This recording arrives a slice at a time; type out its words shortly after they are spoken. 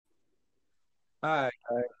Hi,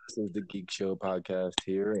 guys. This is the Geek Show podcast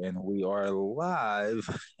here, and we are live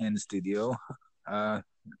in the studio. Uh,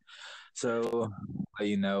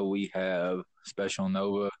 we have special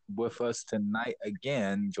Nova with us tonight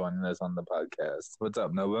again, joining us on the podcast. What's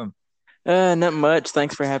up, Nova? Not much.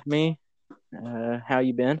 Thanks for having me. How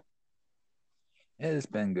you been? It's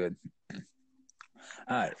been good.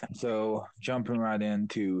 All right, so jumping right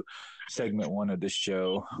into segment one of the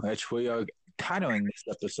show, which we are titling this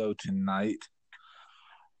episode tonight,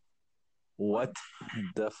 What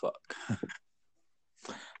the Fuck?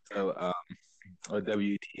 So, or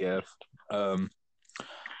WTF. Um,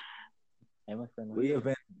 Hey, my friend. we have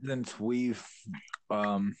been since we've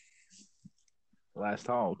um last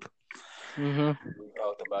talked. Mm-hmm. We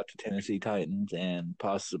talked about the Tennessee Titans and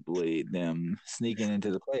possibly them sneaking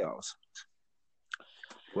into the playoffs.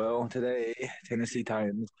 Well, today Tennessee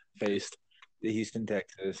Titans faced the Houston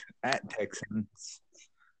Texans at Texans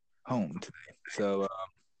home today. So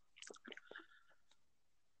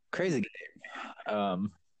crazy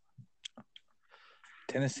game.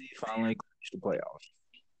 Tennessee finally clinched the playoffs.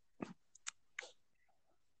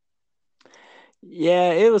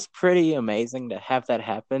 Yeah, it was pretty amazing to have that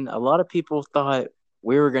happen. A lot of people thought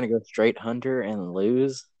we were going to go straight Hunter and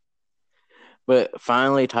lose, but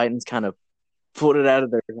finally Titans kind of pulled it out of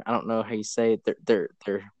their, I don't know how you say it, their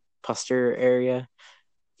posture area.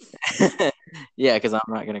 Yeah, because I'm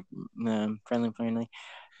not going to friendly,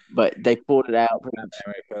 but they pulled it out. Pretty much.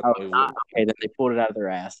 Oh, okay, then they pulled it out of their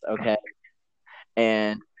ass. Okay,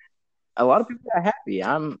 and a lot of people got happy.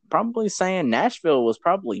 I'm probably saying Nashville was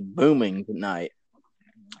probably booming tonight.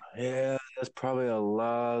 Yeah, there's probably a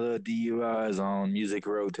lot of DUIs on Music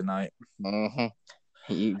Road tonight.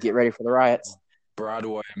 Mm-hmm. You get ready for the riots.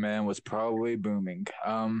 Broadway, man, was probably booming.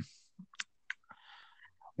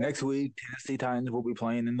 Next week, Tennessee Titans will be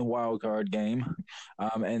playing in the wild card game,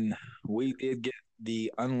 and we did get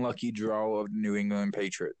the unlucky draw of the New England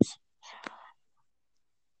Patriots.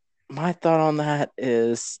 My thought on that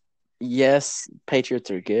is yes, Patriots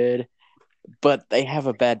are good, but they have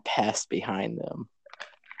a bad past behind them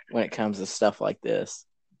when it comes to stuff like this.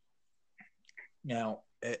 Now,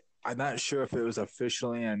 I'm not sure if it was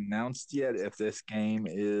officially announced yet if this game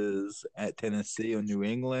is at Tennessee or New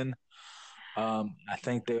England. I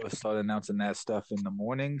think they will start announcing that stuff in the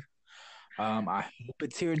morning. I hope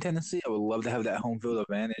it's here in Tennessee. I would love to have that home field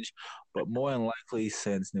advantage, but more than likely,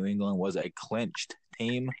 since New England was a clinched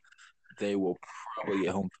team, they will probably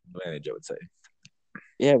get home field advantage. I would say.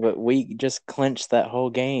 Yeah, but we just clinched that whole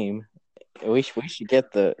game. We should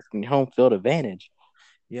get the home field advantage.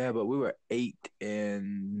 Yeah, but we were 8-7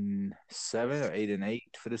 or 8-8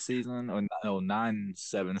 for the season, or no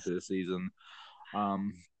 9-7 for the season.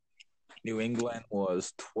 Um, New England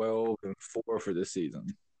was 12-4 for the season.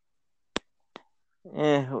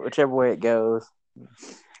 Whichever way it goes.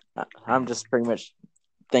 I'm just pretty much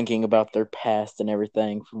thinking about their past and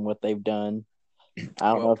everything from what they've done. I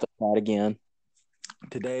don't know Well, if they're that again.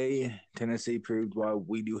 today Tennessee proved why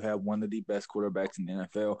we do have one of the best quarterbacks in the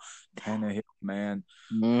NFL. Tannehill, man,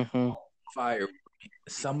 Mm-hmm. fire.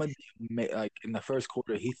 Some of the, like in the first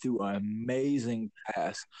quarter, he threw an amazing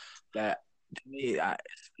pass that to me,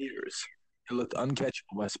 Spears. It looked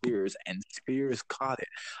uncatchable by Spears, and Spears caught it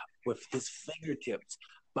with his fingertips.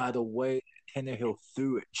 By the way, Tannehill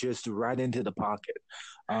threw it just right into the pocket.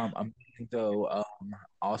 Amazing though,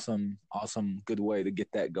 awesome, good way to get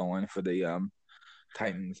that going for the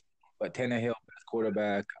Titans. But Tannehill, best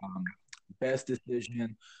quarterback, best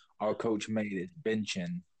decision our coach made is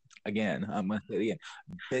benching. Again, I'm going to say it again,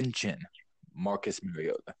 benching Marcus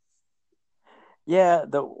Mariota. Yeah,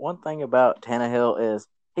 the one thing about Tannehill is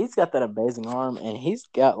he's got that amazing arm and he's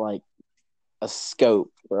got like a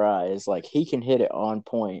scope for eyes. Like he can hit it on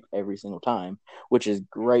point every single time, which is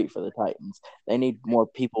great for the Titans. They need more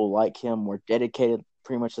people like him, more dedicated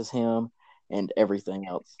pretty much as him and everything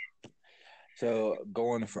else. So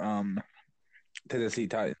going from Tennessee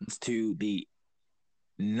Titans to the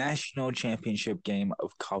national championship game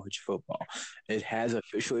of college football, it has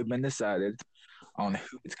officially been decided on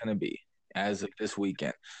who it's going to be as of this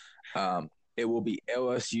weekend. It will be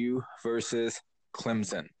LSU versus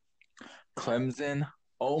Clemson. Clemson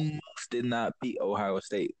almost did not beat Ohio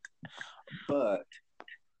State, but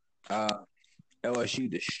uh,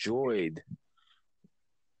 LSU destroyed.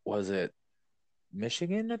 Was it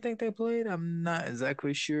Michigan? I think they played. I'm not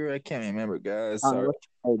exactly sure. I can't remember, guys. Sorry.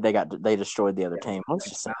 They destroyed the other It was team. Let's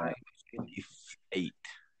like just say that. 9-8.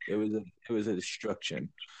 It was a destruction.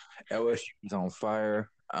 LSU is on fire.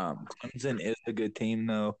 Clemson is a good team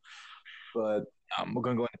though, but we're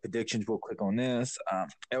gonna go into predictions real quick on this.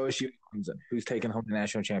 LSU, Clemson, who's taking home the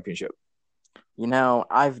national championship?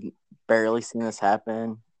 I've barely seen this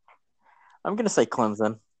happen. I'm gonna say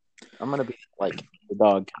Clemson. I'm gonna be like the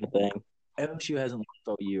dog kind of thing. LSU hasn't lost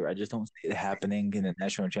all year. I just don't see it happening in the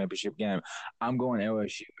national championship game. I'm going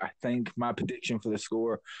LSU. I think my prediction for the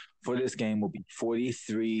score for this game will be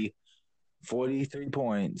 43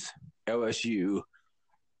 points. LSU,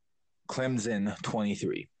 Clemson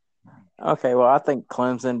 23. Okay, well I think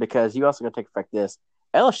Clemson because you also gotta take effect this.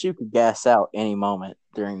 LSU could gas out any moment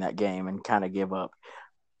during that game and kind of give up.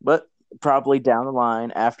 But probably down the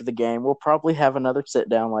line after the game, we'll probably have another sit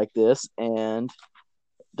down like this and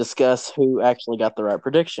discuss who actually got the right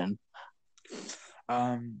prediction.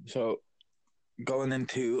 So going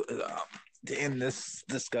into to end this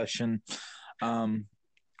discussion,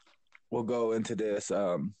 we'll go into this.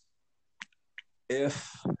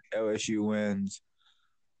 If LSU wins,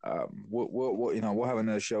 we'll have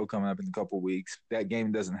another show coming up in a couple of weeks. That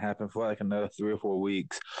game doesn't happen for like another 3 or 4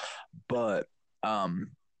 weeks, but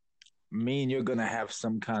me and you're gonna have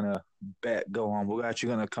some kind of bet go on. We're actually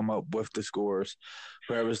gonna come up with the scores,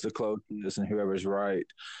 whoever's the closest and whoever's right.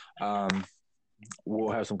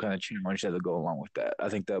 We'll have some kind of challenge that'll go along with that. I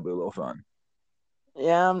think that'll be a little fun.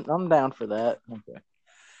 Yeah, I'm down for that. Okay.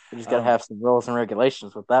 We just gotta have some rules and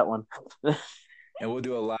regulations with that one. And we'll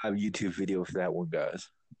do a live YouTube video for that one, guys,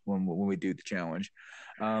 when we do the challenge.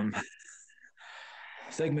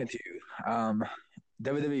 Segment 2,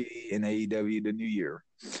 WWE and AEW, the new year.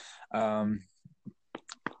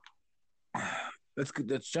 Let's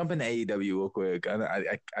jump into AEW real quick.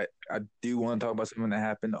 I do want to talk about something that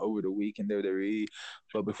happened over the week in WWE,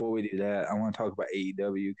 but before we do that, I want to talk about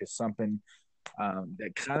AEW because something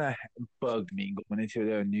that kind of bugged me going into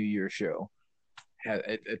their New Year show.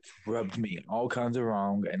 It rubbed me all kinds of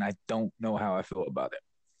wrong, and I don't know how I feel about it.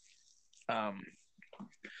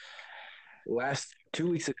 Last 2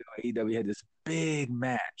 weeks ago, AEW had this big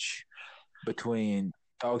match between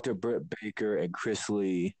Dr. Britt Baker and Chris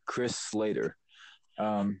Slater,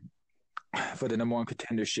 for the number one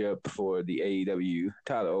contendership for the AEW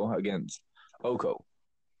title against Oko.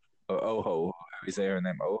 Or Oho, how do you say her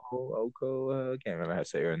name? Oko? I can't remember how to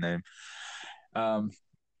say her name.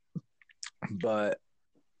 But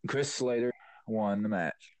Chris Slater won the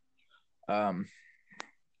match.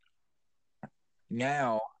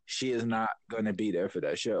 Now she is not going to be there for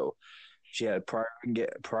that show. She had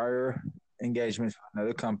prior engagements with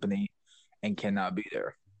another company and cannot be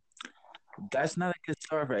there. That's not a good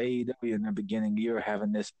start for AEW in the beginning. You're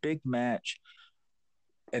having this big match,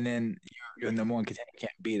 and then your number one contender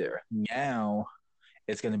can't be there. Now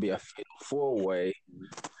it's going to be a fatal 4-way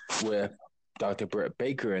with Dr. Britt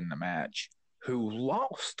Baker in the match, who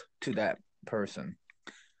lost to that person.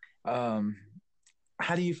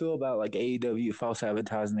 How do you feel about like AEW false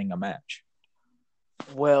advertising a match?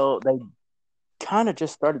 Well, they kind of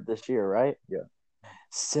just started this year, right? Yeah.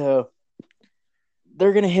 So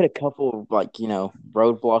they're gonna hit a couple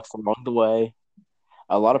roadblocks along the way.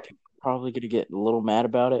 A lot of people are probably gonna get a little mad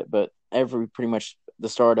about it, but pretty much the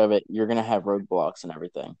start of it, you're gonna have roadblocks and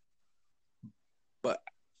everything. But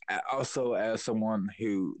also, as someone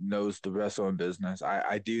who knows the wrestling business,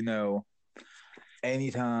 I do know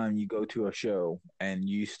anytime you go to a show and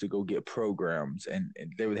you used to go get programs and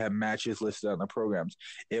they would have matches listed on the programs,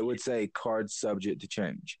 it would say cards subject to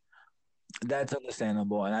change. That's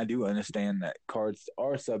understandable, and I do understand that cards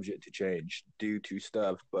are subject to change due to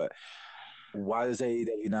stuff, but why does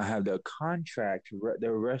AEW not have their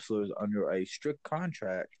wrestlers under a strict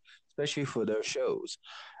contract, especially for their shows?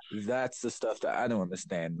 That's the stuff that I don't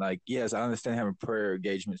understand. Like, yes, I understand having prayer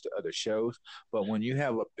engagements to other shows, but when you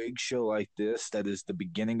have a big show like this that is the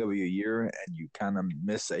beginning of your year and you kind of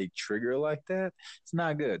miss a trigger like that, it's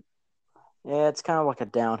not good. Yeah, it's kind of like a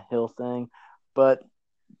downhill thing, but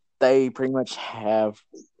they pretty much have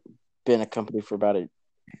been a company for about I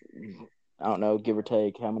don't know, give or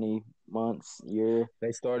take how many months, year.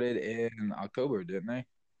 They started in October, didn't they?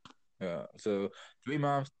 Yeah, so 3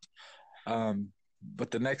 months.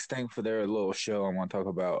 But the next thing for their little show I want to talk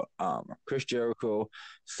about, Chris Jericho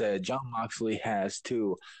said Jon Moxley has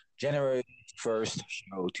to January 1st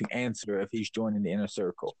show to answer if he's joining the Inner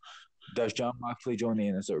Circle. Does Jon Moxley join the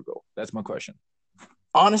Inner Circle? That's my question.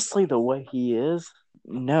 Honestly, the way he is,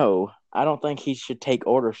 no. I don't think he should take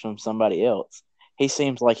orders from somebody else. He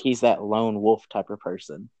seems like he's that lone wolf type of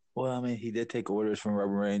person. Well, I mean, he did take orders from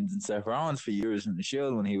Roman Reigns and Seth Rollins for years in the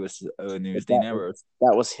Shield when he was Dean Ambrose.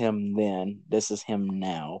 That was him then. This is him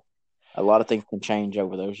now. A lot of things can change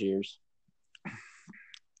over those years.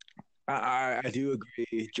 I do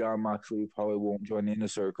agree. Jon Moxley probably won't join the Inner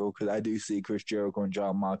Circle because I do see Chris Jericho and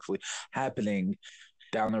Jon Moxley happening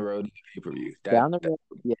down the road in the pay-per-view. Down the road,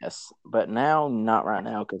 yes. But now, not right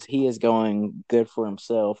now because he is going good for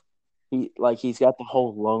himself. He's got the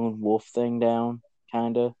whole lone wolf thing down,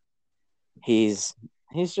 kind of. He's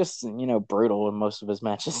he's just brutal in most of his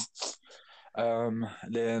matches.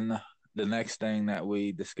 Then the next thing that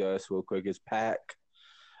we discuss real quick is Pac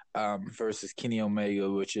versus Kenny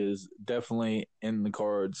Omega, which is definitely in the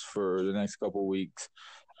cards for the next couple of weeks.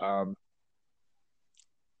 Um,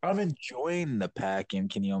 I'm enjoying the Pac and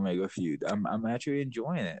Kenny Omega feud. I'm actually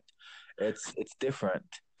enjoying it. It's different.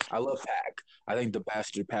 I love Pac. I think the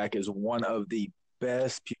Bastard Pac is one of the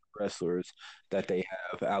best wrestlers that they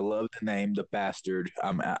have. I love the name, the Bastard.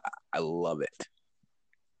 I love it.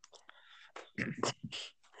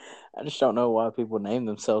 I just don't know why people name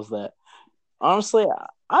themselves that. Honestly,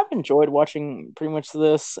 I've enjoyed watching pretty much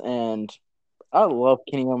this, and I love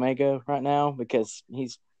Kenny Omega right now because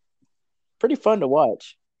he's pretty fun to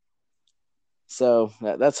watch. So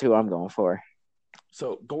that's who I'm going for.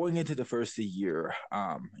 So going into the first of the year,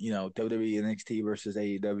 WWE NXT versus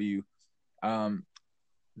AEW, um,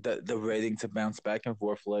 the ratings have bounced back and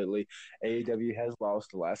forth lately. AEW has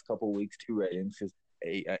lost the last couple of weeks to ratings because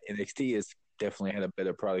NXT has definitely had a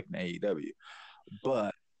better product than AEW.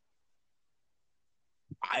 But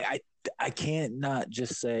I can't not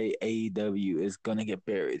just say AEW is gonna get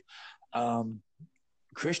buried. Um,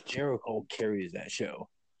 Chris Jericho carries that show.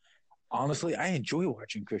 Honestly, I enjoy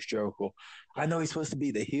watching Chris Jericho. I know he's supposed to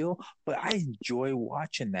be the heel, but I enjoy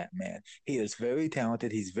watching that man. He is very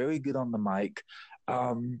talented. He's very good on the mic.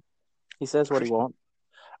 Um, He says what he wants.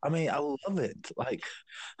 I mean, I love it. Like,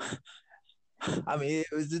 I mean,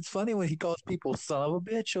 it's funny when he calls people son of a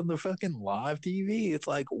bitch on the fucking live TV. It's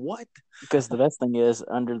like, what? Because the best thing is,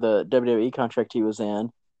 under the WWE contract he was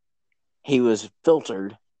in, he was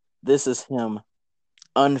filtered. This is him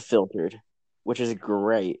unfiltered, which is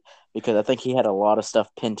great because I think he had a lot of stuff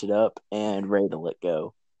pinted up and ready to let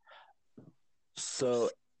go.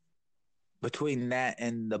 So between that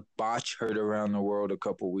and the botch heard around the world a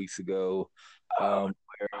couple weeks ago, where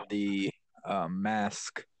the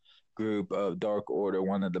mask group of Dark Order,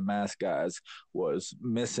 one of the mask guys, was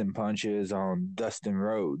missing punches on Dustin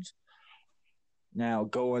Rhodes. Now,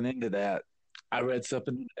 going into that, I read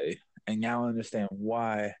something today, and now I understand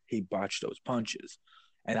why he botched those punches.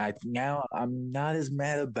 And I'm not as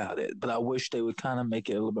mad about it, but I wish they would kind of make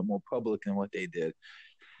it a little bit more public than what they did.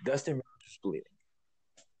 Dustin Rhodes was bleeding.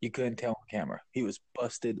 You couldn't tell on camera. He was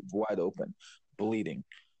busted wide open, bleeding.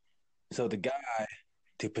 So the guy,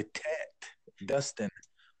 to protect Dustin,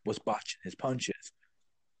 was botching his punches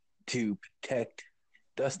to protect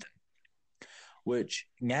Dustin, which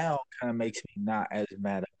now kind of makes me not as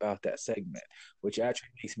mad about that segment, which actually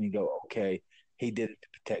makes me go, okay, he did it to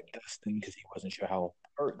protect Dustin because he wasn't sure how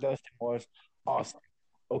hurt Dustin was. Awesome.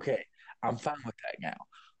 Okay, I'm fine with that now.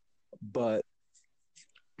 But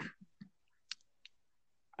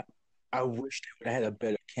I wish they would have had a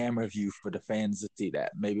better camera view for the fans to see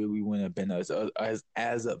that. Maybe we wouldn't have been as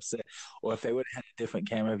upset. Or if they would have had a different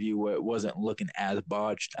camera view where it wasn't looking as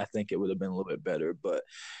botched, I think it would have been a little bit better. But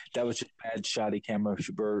that was just bad, shoddy camera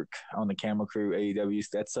work on the camera crew. AEW,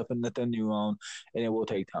 that's something that they're new on, and it will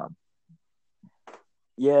take time.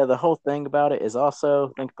 Yeah, the whole thing about it is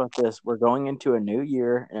also think about this: we're going into a new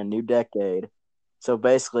year and a new decade, so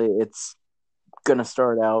basically it's gonna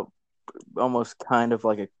start out almost kind of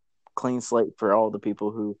like a clean slate for all the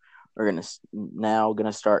people who are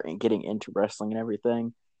gonna start getting into wrestling and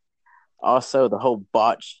everything. Also, the whole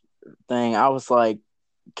botch thing, I was like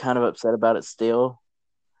kind of upset about it still,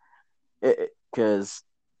 because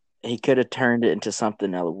he could have turned it into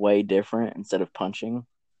something way different instead of punching.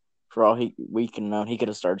 For all we can know, he could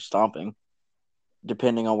have started stomping,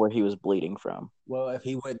 depending on where he was bleeding from. Well, if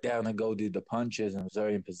he went down to go do the punches and was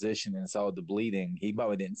already in position and saw the bleeding, he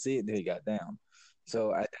probably didn't see it until he got down.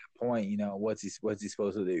 So at that point, what's he supposed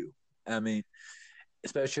to do? I mean,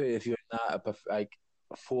 especially if you're not a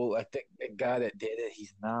full. I think the guy that did it, he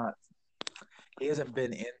hasn't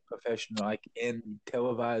been in professional, like in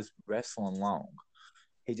televised wrestling long.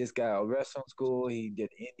 He just got out of wrestling school. He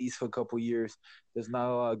did indies for a couple years. There's not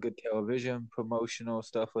a lot of good television promotional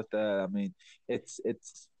stuff with that. I mean, it's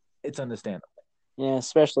understandable. Yeah,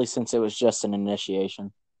 especially since it was just an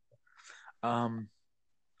initiation. Um,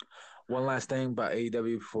 One last thing about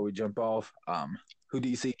AEW before we jump off. Who do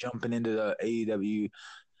you see jumping into the AEW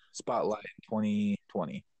spotlight in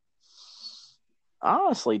 2020? I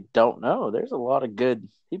honestly don't know. There's a lot of good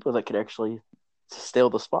people that could actually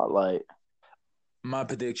steal the spotlight. My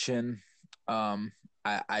prediction, I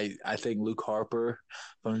think Luke Harper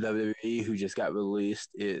from WWE, who just got released,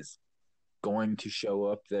 is going to show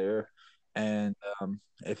up there, and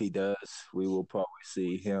if he does, we will probably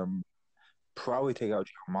see him take out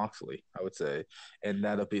John Moxley, I would say, and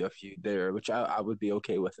that'll be a feud there, which I would be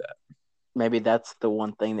okay with that. maybe that's the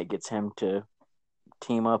one thing that gets him to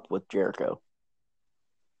team up with Jericho.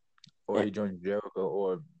 Or And he joins Jericho,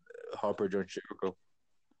 or Harper joins Jericho.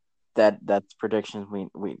 that's predictions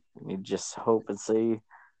we need to just hope and see.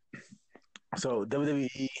 So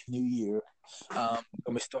WWE New Year.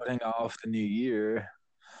 We're starting off the new year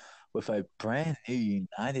with a brand new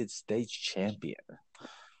United States champion.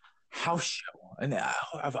 House show. And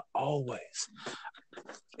I've always,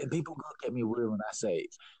 and people look at me weird when I say,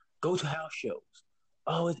 go to house shows.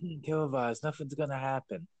 Oh, it's being televised. Nothing's going to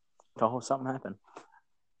happen. Oh, something happened.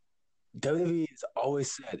 WWE has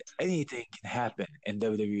always said anything can happen in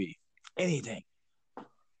WWE. Anything.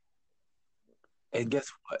 And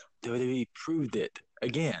guess what? WWE proved it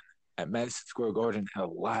again at Madison Square Garden at a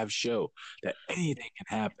live show that anything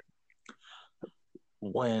can happen.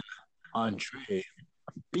 When Andre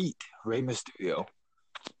beat Rey Mysterio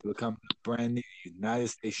to become the brand new United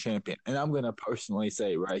States champion. And I'm going to personally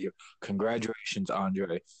say right here, congratulations,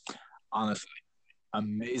 Andre. Honestly,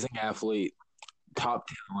 amazing athlete, top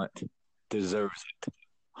talent, deserves it.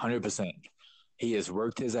 100%. He has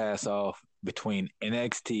worked his ass off between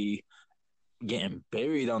NXT, getting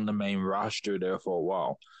buried on the main roster there for a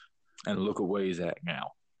while, and look at where he's at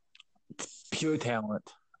now. Pure talent.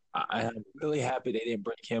 I'm really happy they didn't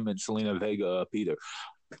bring him and Selena Vega up either.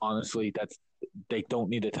 Honestly, they don't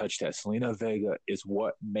need to touch that. Selena Vega is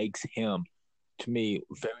what makes him, to me,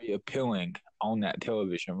 very appealing on that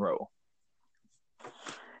television role.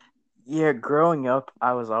 Yeah, growing up,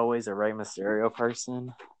 I was always a Rey Mysterio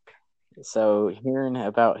person. So hearing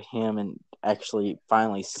about him and actually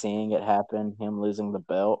finally seeing it happen, him losing the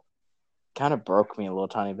belt, kind of broke me a little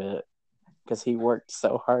tiny bit because he worked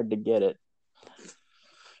so hard to get it.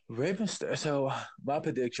 Rey Mysterio. So my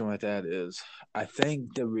prediction with that is, I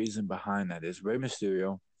think the reason behind that is Rey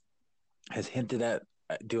Mysterio has hinted at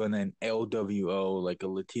doing an LWO, like a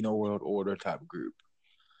Latino World Order type group,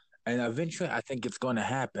 and eventually I think it's going to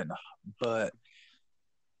happen. But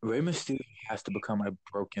Rey Mysterio has to become a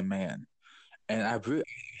broken man, and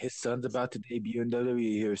his son's about to debut in WWE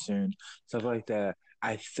here soon, stuff like that.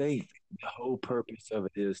 I think the whole purpose of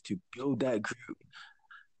it is to build that group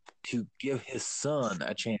to give his son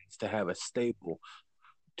a chance to have a stable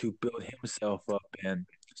to build himself up in,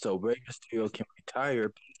 so Rey Mysterio can retire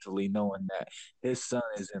peacefully knowing that his son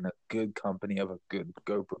is in a good company of a good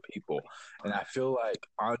group of people. And I feel like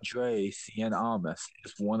Andre Cien Almas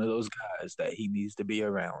is one of those guys that he needs to be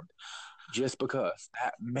around just because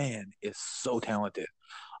that man is so talented.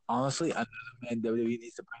 Honestly, another man WWE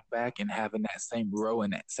needs to bring back and have in that same row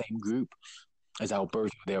in that same group is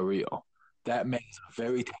Alberto Del Rio. That man is a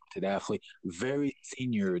very talented athlete, very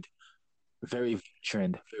seniored, very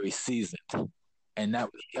veteran, very seasoned, and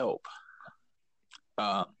that would help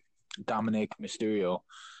uh, Dominic Mysterio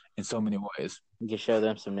in so many ways. You can show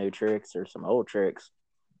them some new tricks or some old tricks.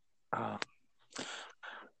 Uh,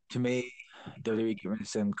 to me, WWE getting rid of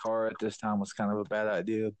Sin Cara at this time was kind of a bad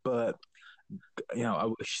idea, but I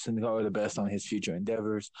wish Sin Cara the best on his future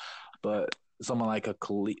endeavors. But someone like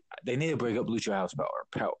they need to break up Lucha House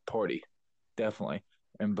Party, definitely,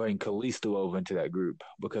 and bring Kalisto over into that group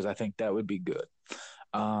because I think that would be good.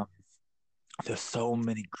 Um, there's so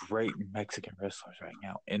many great Mexican wrestlers right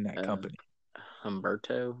now in that company.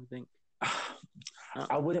 Humberto, I think.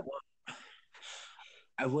 I wouldn't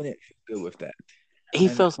feel good with that. He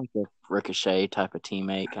feels like a Ricochet type of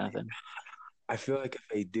teammate kind of thing. I feel like if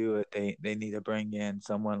they do it, they need to bring in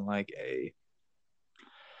someone like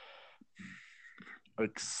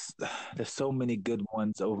there's so many good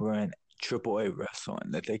ones over in AAA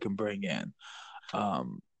wrestling that they can bring in.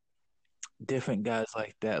 Different guys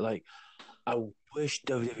like that. Like I wish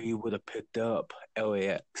WWE would have picked up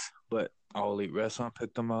LAX, but All Elite Wrestling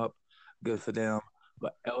picked them up. Good for them.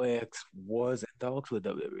 But LAX was in talks with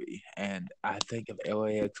WWE, and I think if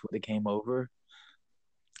LAX would have came over,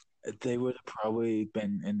 they would have probably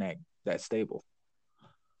been in that stable.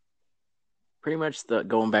 Pretty much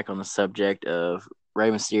going back on the subject of Rey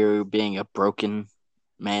Mysterio being a broken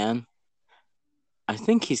man, I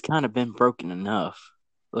think he's kind of been broken enough.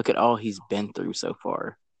 Look at all he's been through so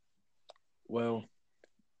far. Well,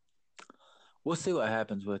 we'll see what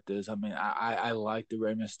happens with this. I mean, I like the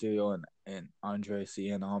Rey Mysterio and Andre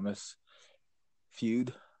Cien Almas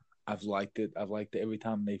feud. I've liked it. I've liked it every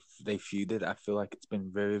time they feuded. I feel like it's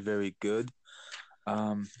been very, very good.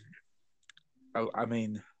 I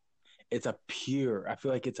mean, I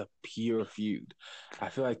feel like it's a pure feud. I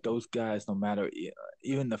feel like those guys, no matter,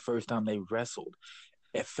 even the first time they wrestled,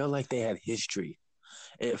 it felt like they had history.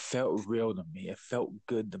 It felt real to me. It felt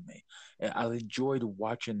good to me. And I enjoyed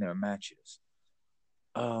watching their matches.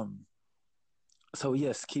 Um, So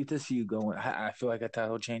yes, keep this feud going. I feel like a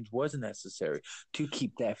title change was necessary to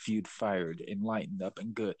keep that feud fired and lightened up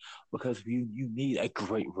and good because you need a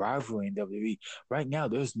great rivalry in WWE. Right now,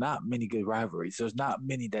 there's not many good rivalries. There's not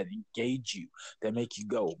many that engage you, that make you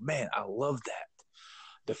go, man, I love that.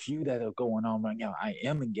 The few that are going on right now, I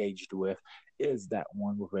am engaged with is that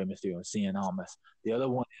one with Rey Mysterio and Cien Almas. The other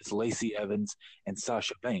one is Lacey Evans and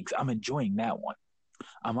Sasha Banks. I'm enjoying that one.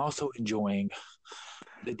 I'm also enjoying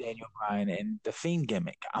the Daniel Bryan and the Fiend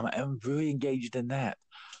gimmick. I'm really engaged in that.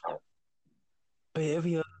 But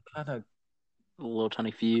every other kind of A little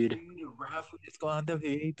tiny feud. rivalry that's going on in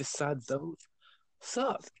WWE besides those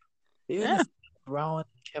suck. Even Yeah, the Rowan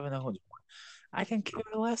Kevin Owens one, I can care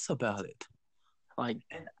less about it. like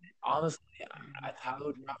And honestly, a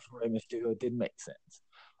title drop for Rey Mysterio did make sense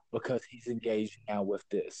because he's engaged now with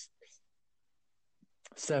this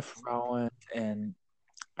Seth Rollins and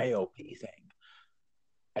AOP thing.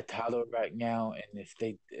 A title right now, and if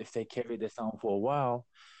they carry this on for a while,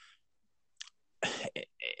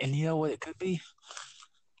 and you know what it could be?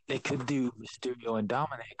 They could do Mysterio and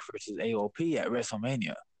Dominic versus AOP at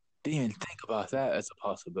WrestleMania. Didn't even think about that as a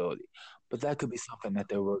possibility, but that could be something that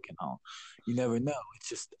they're working on. You never know. It's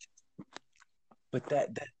just, but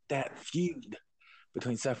that feud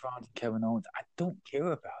between Seth Rollins and Kevin Owens, I don't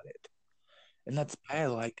care about it, and that's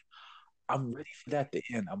bad. Like I'm ready for that to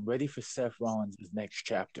end. I'm ready for Seth Rollins' next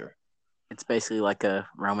chapter. it's basically like a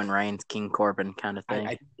Roman Reigns, King Corbin kind of thing.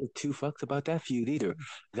 I don't give two fucks about that feud either.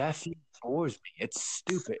 That feud bores me. It's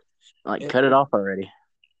stupid. Like, It, cut it off already.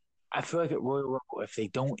 I feel like at Royal Rumble, if they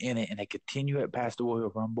don't end it and they continue it past the Royal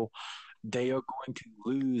Rumble, they are going to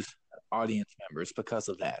lose audience members because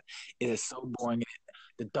of that. It is so boring.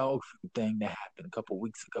 The dog food thing that happened a couple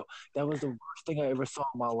weeks ago, that was the worst thing I ever saw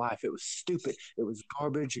in my life. It was stupid. It was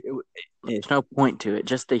garbage. There's no point to it.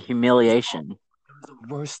 Just the humiliation. It was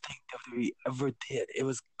the worst thing WWE ever did. It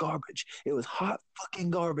was garbage. It was hot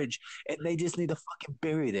fucking garbage, and they just need to fucking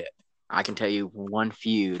bury it. I can tell you one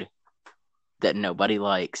feud that nobody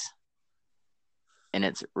likes, and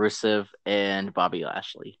it's Rusev and Bobby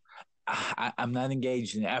Lashley. I'm not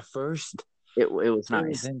engaged in it. At first, It was it was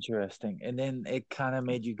nice. interesting, and then it kind of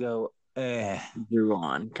made you go, eh. Drew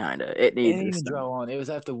on, kind of. It It needs didn't to even stop. draw on. It was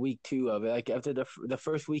after week 2 of it. Like after the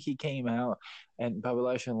first week he came out and Bobby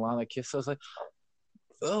Lashley and Lana kissed. I was like,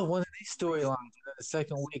 oh, one of these storylines. And then the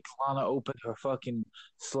second week, Lana opened her fucking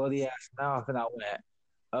slutty ass mouth, and I went,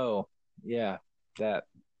 oh yeah, that.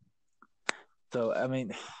 So I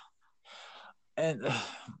mean, and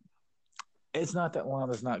it's not that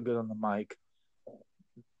Lana's not good on the mic,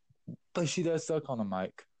 but she does suck on the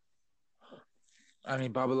mic. I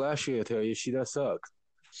mean, Bobby Lashley, I tell you, she does suck.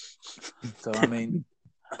 So I mean,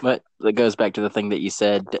 But it goes back to the thing that you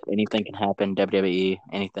said. Anything can happen. WWE,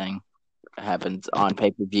 anything happens on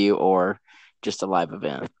pay per view or just a live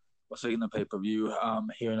event. well, speaking of pay per view,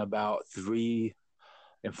 here in about 3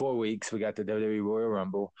 and 4 weeks, we got the WWE Royal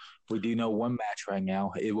Rumble. We do know one match right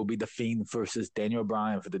now. It will be The Fiend versus Daniel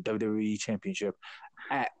Bryan for the WWE Championship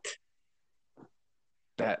at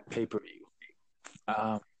that pay per view.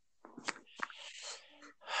 Um,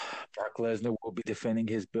 Brock Lesnar will be defending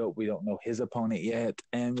his belt. We don't know his opponent yet.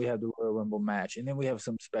 And we have the Royal Rumble match. And then we have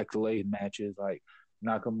some speculated matches like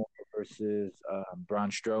Nakamura versus Braun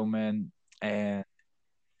Strowman and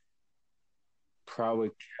probably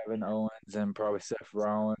Kevin Owens and probably Seth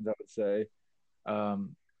Rollins, I would say.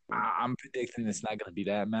 I'm predicting it's not going to be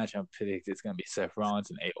that match. I'm predicting it's going to be Seth Rollins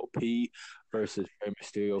and AOP versus Rey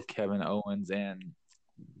Mysterio, Kevin Owens, and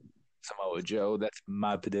Samoa Joe. That's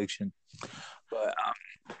my prediction. But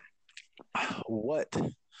what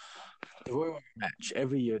the Royal Rumble match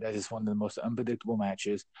every year? That is one of the most unpredictable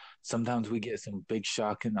matches. Sometimes we get some big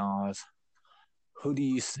shock and awe. Who do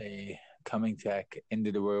you see coming back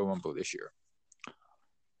into the Royal Rumble this year?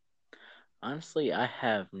 Honestly, I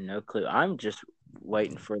have no clue. I'm just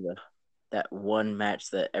waiting for that one match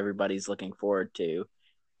that everybody's looking forward to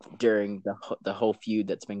during the whole feud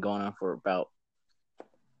that's been going on for about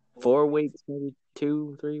 4 weeks, maybe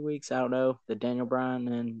 2, 3 weeks. I don't know. The Daniel Bryan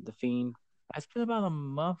and the Fiend. It's been about a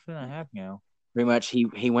month and a half now. Pretty much,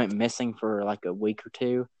 he went missing for like a week or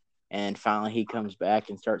two, and finally he comes back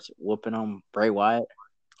and starts whooping on Bray Wyatt.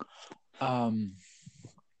 Um,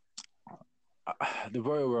 the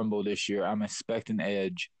Royal Rumble this year, I'm expecting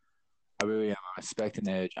Edge. I really am. I'm expecting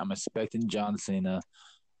Edge. I'm expecting John Cena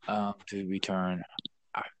to return.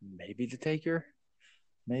 Maybe the Taker.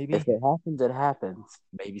 Maybe. If it happens, it happens.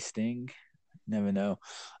 Maybe Sting. Never know.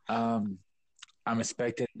 I'm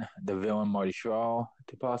expecting the villain Marty Shaw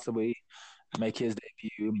to possibly make his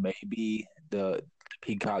debut. Maybe the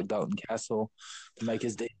Peacock Dalton Castle to make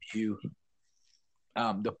his debut.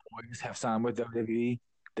 The boys have signed with WWE,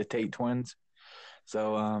 the Tate twins.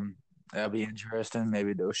 So that'll be interesting.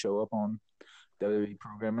 Maybe they'll show up on WWE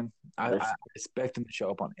programming. I There's expect them to show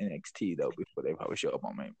up on NXT though before they probably show up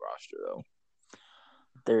on main roster though.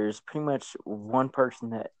 there's pretty much one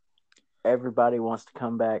person that everybody wants to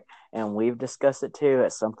come back, and we've discussed it too.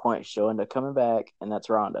 At some point, she'll end up coming back, and that's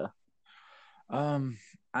Ronda. Um,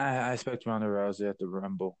 I expect Ronda Rousey at the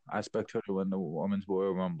Rumble. I expect her to win the Women's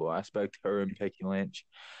Royal Rumble. I expect her and Becky Lynch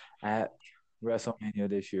at WrestleMania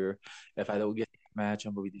this year. If I don't get that match,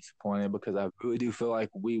 I'm gonna be disappointed because I really do feel like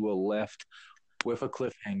we were left with a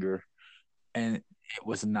cliffhanger and it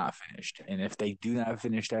was not finished. And if they do not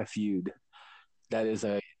finish that feud, that is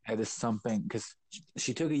something because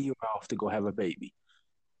she took a year off to go have a baby.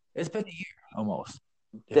 It's been a year almost.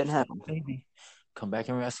 If Didn't you happen. have a baby, come back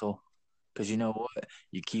and wrestle. Because you know what?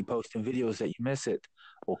 You keep posting videos that you miss it.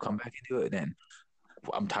 We'll come back and do it then.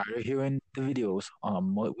 I'm tired of hearing the videos on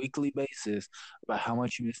a weekly basis about how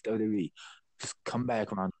much you miss WWE. Just come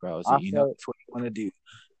back, Ronda Rousey. You know Also, that's what you want to do.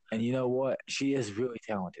 And you know what? She is really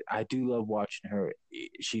talented. I do love watching her.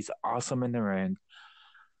 She's awesome in the ring.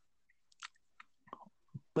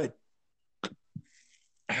 But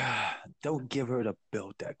don't give her the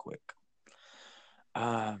belt that quick.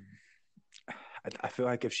 Um, I feel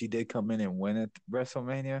like if she did come in and win at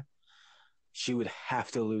WrestleMania, she would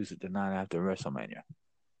have to lose it the night after WrestleMania.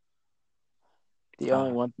 the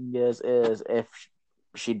only Uh, one thing is if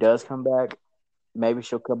she does come back, maybe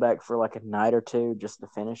she'll come back for like a night or two just to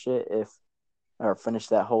finish it, if or finish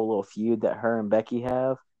that whole little feud that her and Becky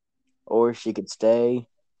have, or she could stay.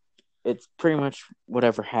 It's pretty much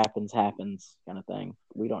whatever happens, happens kind of thing.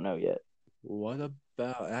 We don't know yet. what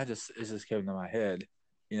about? It just came to my head.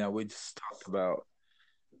 You know, we just talked about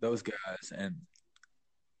those guys and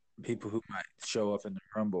people who might show up in the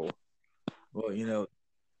Rumble. Well, you know,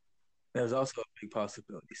 there's also a big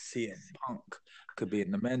possibility CM Punk could be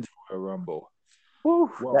in the men's Royal Rumble.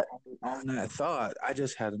 Whew, Well, on that thought, I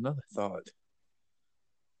just had another thought.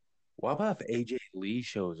 What about if AJ Lee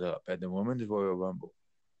shows up at the women's Royal Rumble?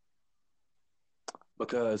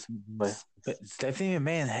 Because but Stephanie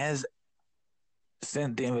McMahon has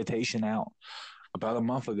sent the invitation out about a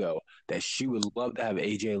month ago that she would love to have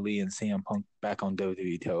AJ Lee and CM Punk back on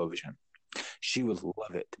WWE television. She would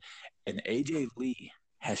love it. And AJ Lee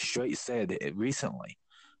has straight said it recently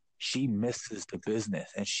she misses the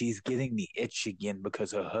business and she's getting the itch again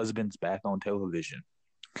because her husband's back on television.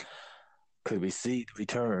 Could we see the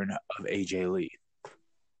return of AJ Lee?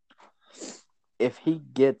 if he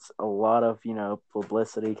gets a lot of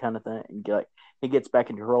publicity kind of thing, like he gets back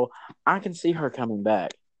into role, I can see her coming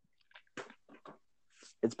back.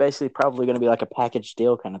 It's basically probably going to be like a package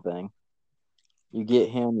deal kind of thing. You get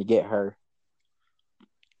him, you get her.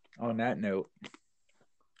 On that note,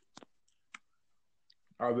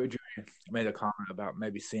 RJ made a comment about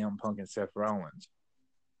maybe CM Punk and Seth Rollins.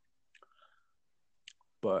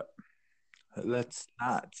 But let's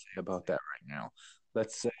not say about that right now.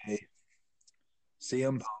 Let's say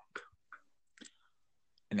CM Punk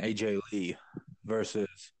and AJ Lee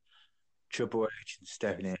versus Triple H and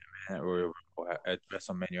Stephanie McMahon at Royal Rumble at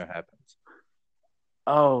WrestleMania happens.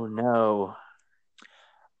 Oh no.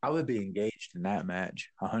 I would be engaged in that match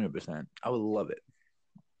 100%. I would love it.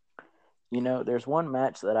 There's one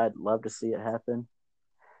match that I'd love to see it happen,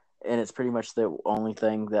 and it's pretty much the only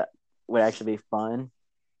thing that would actually be fun.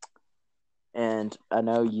 And I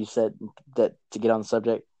know you said that to get on the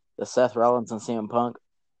subject, the Seth Rollins and CM Punk,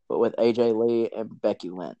 but with AJ Lee and Becky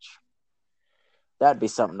Lynch. That'd be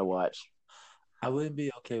something to watch. I wouldn't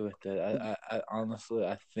be okay with that. I honestly,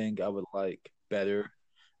 I think I would like better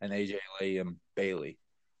an AJ Lee and Bailey.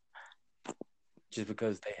 Just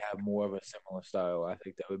because they have more of a similar style, I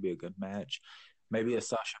think that would be a good match. Maybe a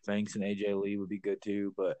Sasha Banks and AJ Lee would be good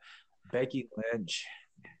too, but Becky Lynch,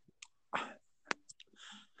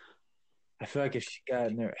 I feel like if she got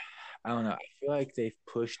in there, I don't know. I feel like they've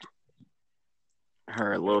pushed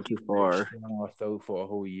Her a little too far. down our throat for a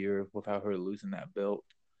whole year without her losing that belt.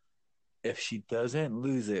 If she doesn't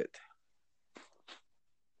lose it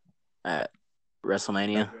At at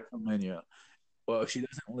WrestleMania. WrestleMania, well, if she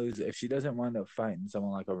doesn't lose it, if she doesn't wind up fighting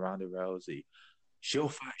someone like a Ronda Rousey, she'll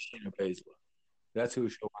fight Shayna Baszler. That's who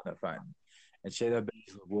she'll wind up fighting, and Shayna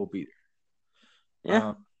Baszler will beat her.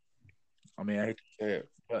 Yeah. I mean, I hate to say it,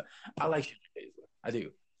 but I like Shayna Baszler. I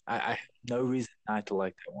do. I have no reason not to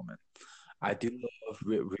like that woman. I do love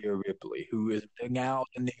Rhea Ripley, who is now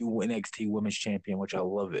the new NXT Women's Champion, which I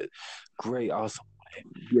love it. Great, awesome.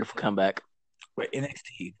 Beautiful comeback. But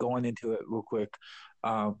NXT, going into it real quick,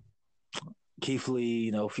 um, Keith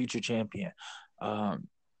Lee, future champion.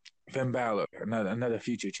 Finn Balor, another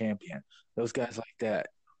future champion. Those guys like that.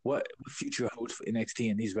 What future holds for NXT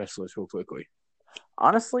and these wrestlers, real quickly?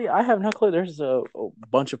 Honestly, I have no clue. There's a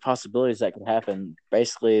bunch of possibilities that could happen.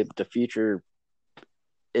 Basically, the future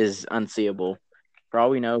is unseeable. For all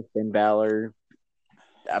we know, Finn Balor.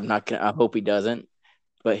 I'm not gonna. I hope he doesn't.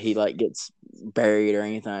 But he like gets buried or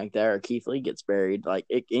anything like that, or Keith Lee gets buried. Like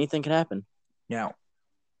anything can happen. Now,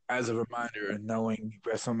 as a reminder, knowing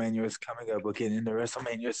WrestleMania is coming up, we're getting into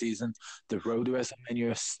WrestleMania season. The road to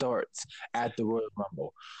WrestleMania starts at the Royal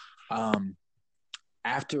Rumble.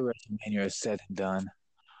 After WrestleMania is said and done,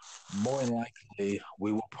 more than likely,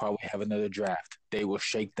 we will probably have another draft. They will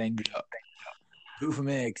shake things up. Who from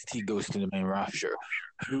NXT goes to the main roster?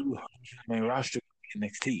 Who from the main roster goes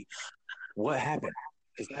to NXT? What happened?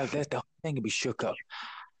 Because that's the whole thing to be shook up.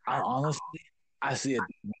 I see a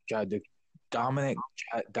Dominic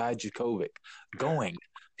Dijakovic going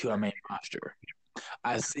to a main roster.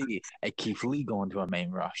 I see a Keith Lee going to a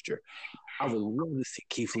main roster. I would love to see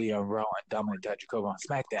Keith Lee on Raw and Dominic Dijakovic on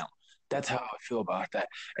SmackDown. That's how I feel about that.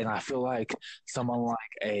 And I feel like someone like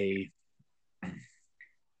a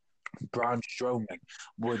Braun Strowman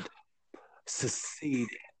would succeed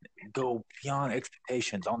and go beyond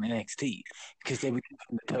expectations on NXT because they would give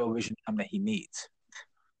him the television time that he needs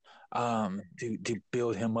to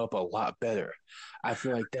build him up a lot better. I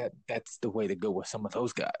feel like that's the way to go with some of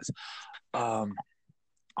those guys.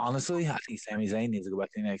 Honestly, I think Sami Zayn needs to go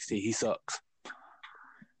back to NXT. He sucks.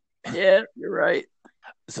 Yeah, you're right.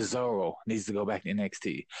 Cesaro needs to go back to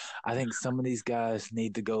NXT. I think some of these guys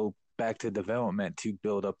need to go back to development to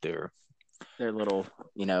build up their little,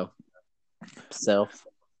 self.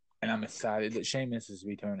 And I'm excited that Sheamus is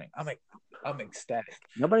returning. I'm ecstatic.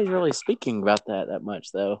 Nobody's really speaking about that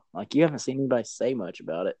much though. Like you haven't seen anybody say much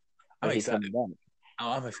about it. I'm excited.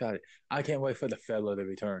 I'm excited. I can't wait for the fella to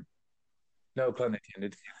return. No pun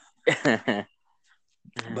intended.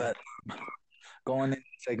 But going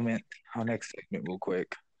into our next segment real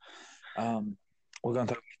quick. We're gonna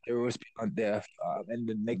talk about Heroes Beyond Death and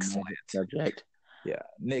the Knicks Lands subject. Yeah,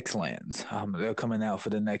 Knicks Lands. They're coming out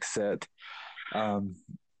for the next set.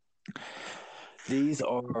 These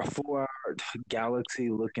are 4-art galaxy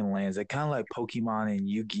looking lands. They're kind of like Pokemon and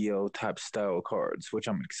Yu-Gi-Oh type style cards, which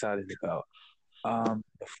I'm excited about.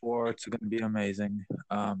 The 4 arts are going to be amazing.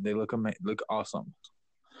 They look awesome.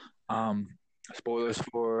 Spoilers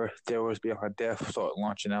for Heroes Beyond Death start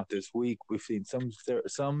launching out this week. We've seen some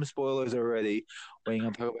spoilers already. We ain't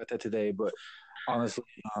gonna talk about that today, but honestly,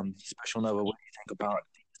 Special Nova, what do you think about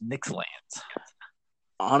Knicks Lands?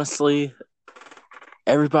 Honestly,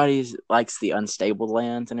 everybody likes the unstable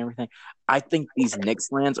lands and everything. I think these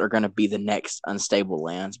Knicks lands are going to be the next unstable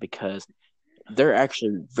lands because they're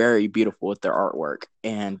actually very beautiful with their artwork.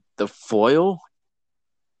 And the foil,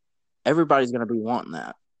 everybody's going to be wanting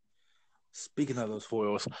that. Speaking of those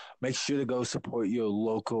foils, make sure to go support your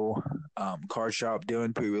local card shop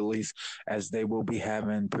doing pre-release, as they will be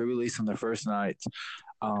having pre-release on the first night.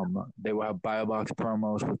 They will have buy a box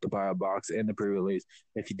promos with the buy a box and the pre-release.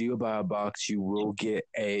 If you do buy a box, you will get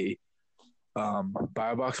a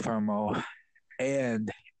buy a box promo and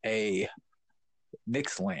a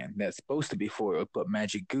Knicks land that's supposed to be foiled, but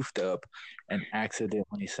Magic goofed up and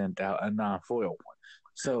accidentally sent out a non-foil one.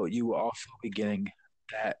 So you will also be getting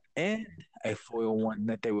that and a foil one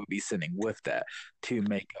that they will be sending with that to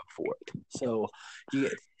make up for it. So you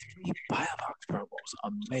get 3 buy a box promos.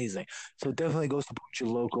 Amazing. So definitely go support your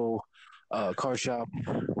local card shop,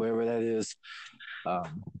 wherever that is.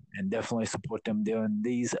 And definitely support them during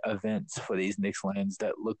these events for these Knicks lands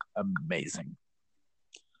that look amazing.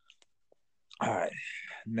 All right,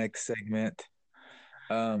 next segment.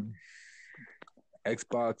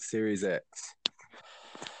 Xbox Series X.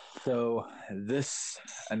 So this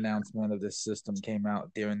announcement of this system came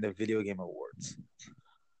out during the Video Game Awards.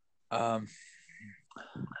 To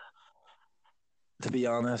be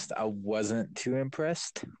honest, I wasn't too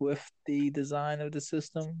impressed with the design of the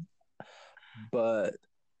system, but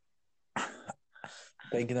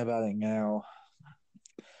thinking about it now,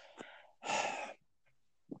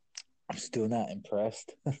 I'm still not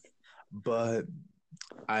impressed, but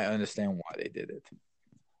I understand why they did it.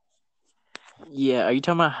 Yeah, are you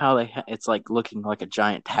talking about how it's like looking like a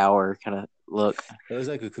giant tower kind of look? It looks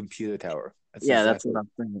like a computer tower. That's what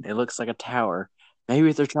I'm saying. It looks like a tower.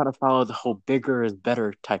 Maybe they're trying to follow the whole bigger is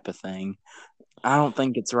better type of thing. I don't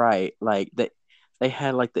think it's right. Like they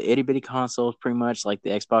had like the itty bitty consoles, pretty much like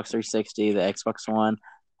the Xbox 360, the Xbox One,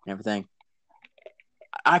 and everything.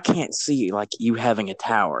 I can't see like you having a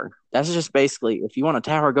tower. That's just basically if you want a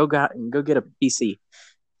tower, go get a PC.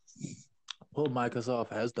 Well, Microsoft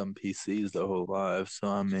has done PCs their whole life, so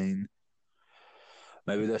I mean,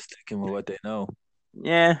 Maybe they're sticking with what they know.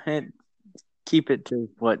 Yeah, keep it to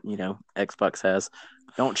what Xbox has.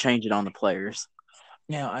 Don't change it on the players.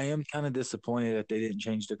 Now, I am kind of disappointed that they didn't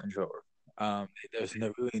change the controller. There's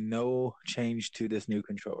really no change to this new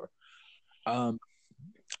controller. Um,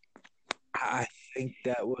 I think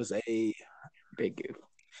that was a Big goof.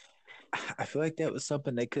 I feel like that was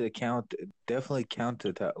something they could have definitely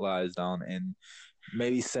capitalized on and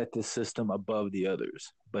maybe set the system above the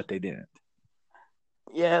others, but they didn't.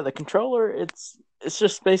 Yeah, the controller, it's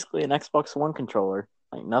just basically an Xbox One controller.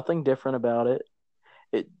 Like nothing different about it.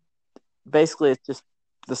 It basically it's just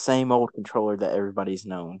the same old controller that everybody's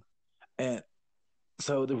known. And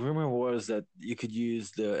so the rumor was that you could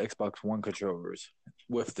use the Xbox One controllers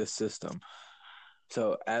with this system.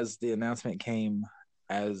 So as the announcement came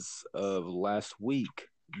as of last week,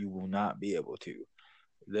 you will not be able to.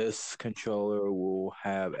 This controller will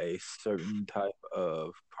have a certain type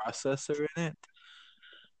of processor in it.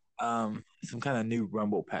 Some kind of new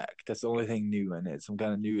Rumble pack. That's the only thing new in it. Some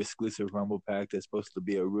kind of new exclusive Rumble pack that's supposed to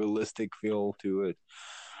be a realistic feel to it.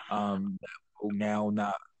 That will now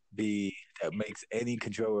not be that makes any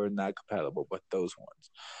controller not compatible but those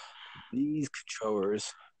ones. These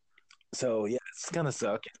controllers. So yeah, it's gonna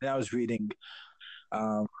suck. And I was reading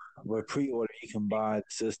um with pre-order you can buy the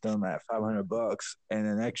system at $500 and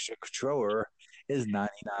an extra controller is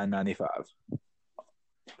 $99.95.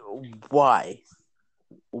 Why?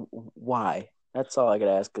 Why? That's all I could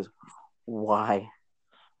ask is why?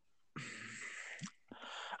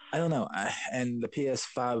 I don't know. And the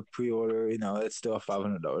PS5 pre-order, it's still a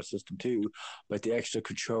 $500 system too, but the extra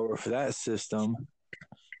controller for that system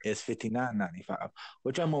is $59.95,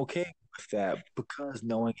 which I'm okay with that because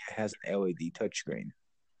knowing it has an LED touchscreen.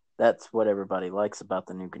 That's what everybody likes about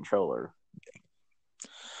the new controller.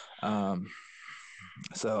 Um,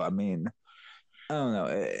 so I mean, I don't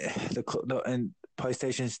know. And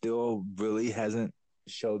PlayStation still really hasn't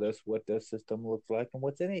showed us what the system looks like and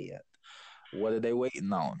what's in it yet. What are they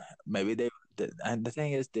waiting on? Maybe they did. And the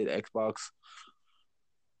thing is, did Xbox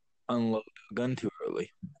unload the gun too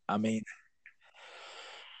early? I mean,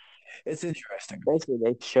 it's interesting. Basically,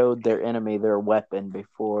 they showed their enemy their weapon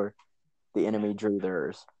before the enemy drew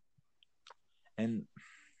theirs. And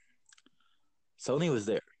Sony was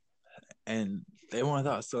there, and everyone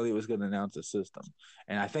thought Sony was going to announce a system,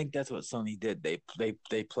 and I think that's what Sony did. They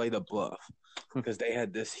played a bluff because they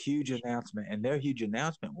had this huge announcement, and their huge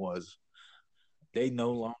announcement was they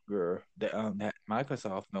no longer that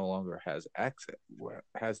Microsoft no longer has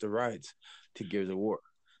the rights to Gears of War.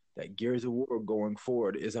 That Gears of War going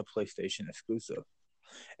forward is a PlayStation exclusive,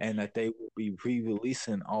 and that they will be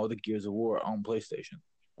re-releasing all the Gears of War on PlayStation.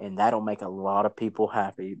 And that'll make a lot of people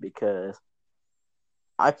happy because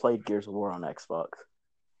I played Gears of War on Xbox.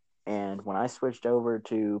 And when I switched over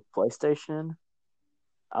to PlayStation,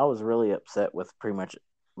 I was really upset with pretty much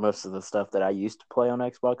most of the stuff that I used to play on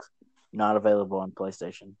Xbox not available on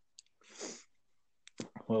PlayStation.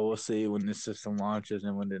 Well, we'll see when this system launches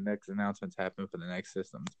and when the next announcements happen for the next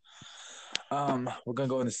systems. We're gonna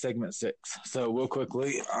go into segment 6. So real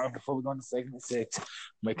quickly, before we go into segment 6,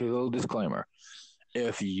 make a little disclaimer.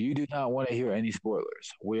 If you do not want to hear any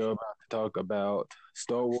spoilers, we are about to talk about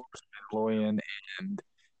Star Wars, Mandalorian, and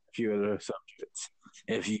a few other subjects.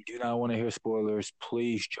 If you do not want to hear spoilers,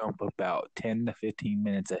 please jump about 10 to 15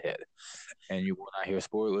 minutes ahead. And you will not hear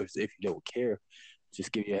spoilers if you don't care.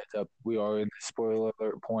 Just give you a heads up. We are in the spoiler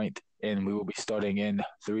alert point, and we will be starting in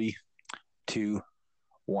 3, 2,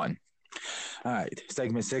 1. All right,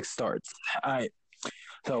 segment 6 starts. All right,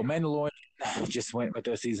 so Mandalorian just went with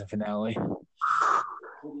their season finale.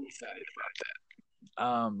 Pretty excited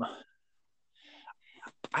about that.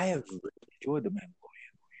 I have really enjoyed the Mandalorian.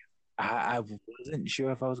 I wasn't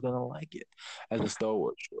sure if I was gonna like it as a Star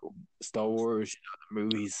Wars show. Star Wars, the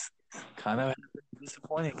movies kind of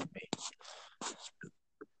disappointing to me.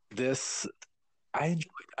 This I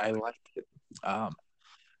enjoyed. I liked it.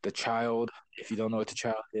 The child. If you don't know what the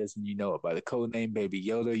child is, and you know it by the code name Baby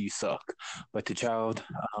Yoda, you suck. But the child,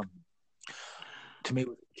 to me,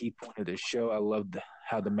 was the key point of the show. I loved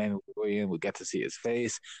how the Mandalorian we got to see his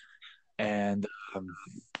face, and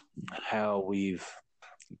how we've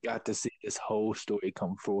got to see this whole story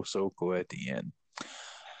come full circle at the end,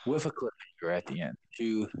 with a cliffhanger at the end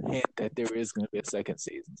to hint that there is going to be a second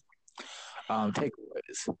season.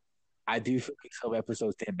 Takeaways. I do feel like some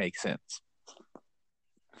episodes didn't make sense.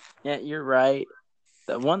 Yeah, you're right.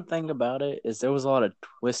 The one thing about it is there was a lot of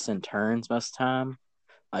twists and turns most of the time.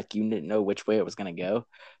 Like you didn't know which way it was going to go.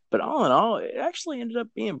 But all in all, it actually ended up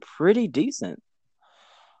being pretty decent.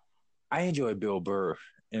 I enjoyed Bill Burr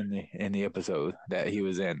in the episode that he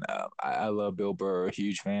was in. I love Bill Burr, a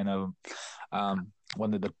huge fan of him.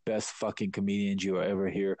 one of the best fucking comedians you will ever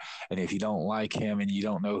hear. And if you don't like him and you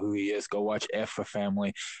don't know who he is, go watch F for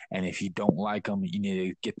Family. And if you don't like him, you need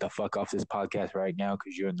to get the fuck off this podcast right now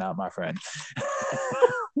because you're not my friend.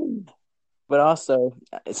 But also,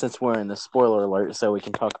 since we're in the spoiler alert, so we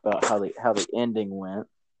can talk about how the ending went.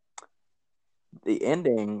 The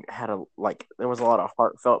ending had there was a lot of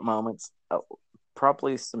heartfelt moments.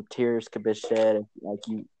 Probably some tears could be shed. Like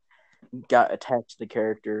you got attached to the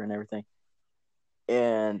character and everything,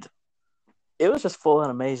 and it was just full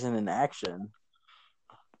and amazing in action.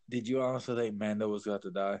 Did you honestly think Mando was going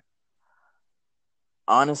to die?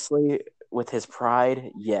 Honestly, with his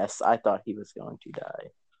pride, yes, I thought he was going to die.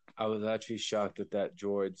 I was actually shocked at that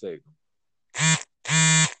droid saying,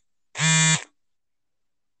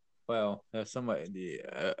 well, there's somebody.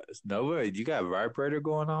 Nova, you got a vibrator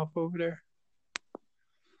going off over there?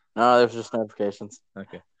 No, there's just notifications.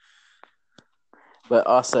 Okay. But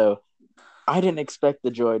also, I didn't expect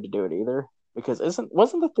the droid to do it either. Because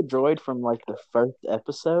wasn't that the droid from like the first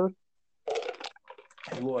episode?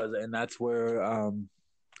 It was, and that's where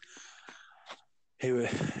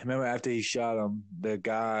remember after he shot him, the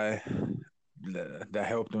guy that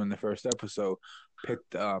helped him in the first episode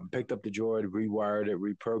picked up the droid, rewired it,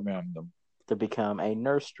 reprogrammed them to become a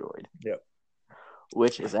nurse droid. Yep.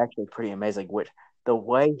 Which is actually pretty amazing. Which the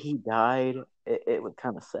way he died, it was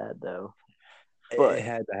kind of sad though. But it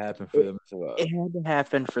had to happen for them to survive. It had to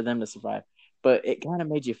happen for them to survive. But it kind of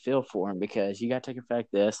made you feel for him because you got to take effect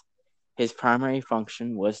this. His primary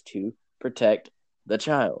function was to protect the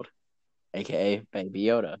child, aka Baby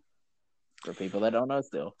Yoda, for people that don't know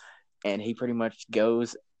still. And he pretty much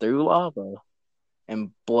goes through lava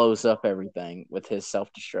and blows up everything with his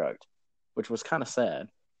self-destruct, which was kind of sad.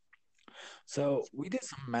 So we did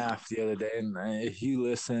some math the other day, and if you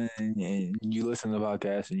listen and you listen to the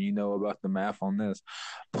podcast and you know about the math on this,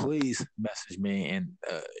 please message me and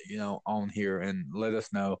on here and let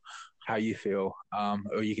us know how you feel.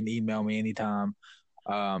 Or you can email me anytime.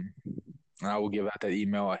 And I will give out that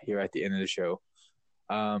email here at the end of the show.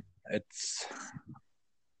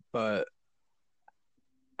 But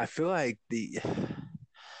I feel like the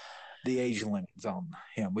age limits on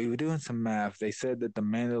him. We were doing some math. They said that the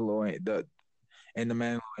Mandalorian,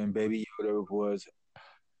 Baby Yoda was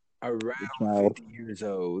around 50 years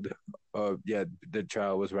old. The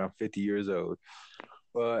child was around 50 years old.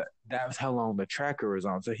 But that was how long the tracker was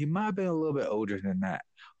on. So he might have been a little bit older than that.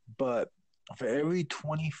 But for every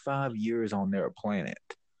 25 years on their planet,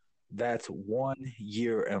 that's 1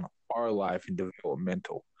 year in our life in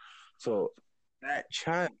developmental. So that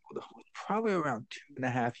child was probably around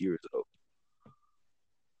 2.5 years old.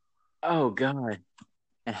 Oh, God.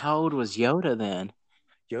 And how old was Yoda then?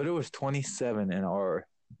 Yoda was 27 in our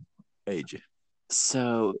age.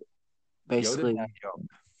 So basically, Yoda's young.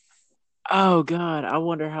 Oh God, I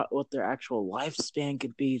wonder what their actual lifespan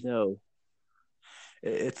could be though.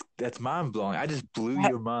 That's mind blowing. I just blew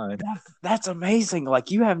your mind. That's amazing.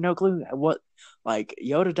 Like you have no clue what. Like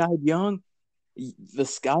Yoda died young. The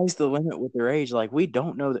sky's the limit with their age. Like we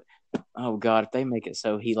don't know that. Oh God, if they make it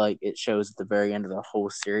so it shows at the very end of the whole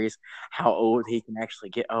series how old he can actually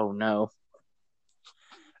get. Oh no.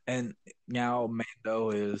 And now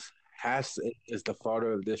Mando is the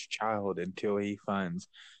father of this child until he finds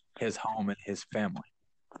his home and his family,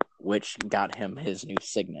 which got him his new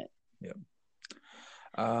signet. Yeah.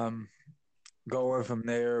 Going from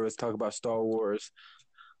there, let's talk about Star Wars: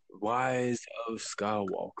 Rise of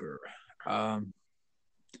Skywalker.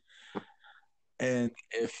 And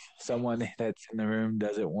if someone that's in the room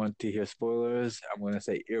doesn't want to hear spoilers, I'm going to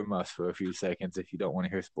say earmuffs for a few seconds if you don't want to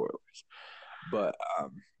hear spoilers. But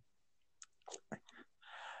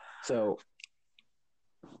so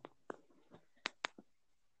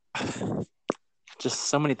just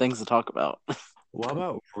so many things to talk about. What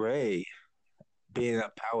about Rey being a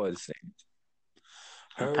Palpatine?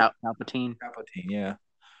 Palpatine, yeah.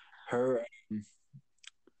 Her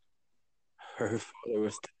father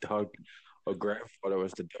was the Dark, her grandfather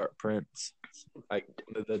was the Dark Prince, like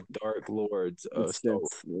the Dark Lords of Star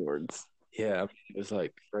Wars. Yeah, I mean, it was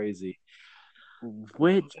like crazy.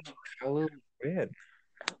 Which Kylo Ren.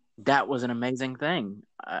 That was an amazing thing.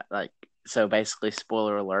 So basically,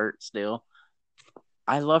 spoiler alert. Still,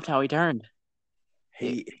 I loved how he turned.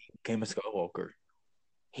 He became a Skywalker.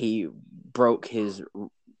 He broke his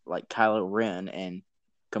Kylo Ren and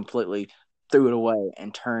completely threw it away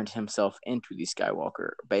and turned himself into the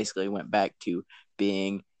Skywalker. Basically, went back to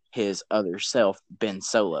being his other self, Ben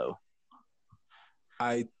Solo.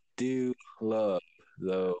 I do love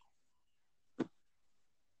though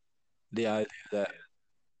the idea that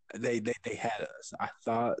they had us. I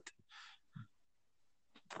thought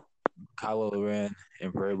Kylo Ren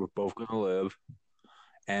and Rey were both gonna live,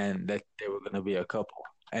 and that they were gonna be a couple.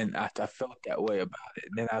 And I felt that way about it.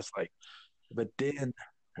 And then I was like, but then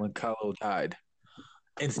when Kylo died,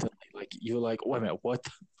 instantly, like you were like, wait a minute, what?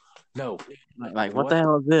 No, Like, what what? the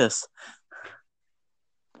hell is this?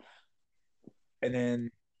 And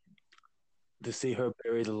then to see her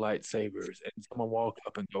bury the lightsabers, and someone walk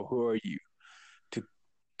up and go, "Who are you?"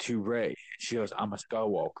 To Rey, she goes, "I'm a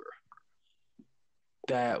Skywalker."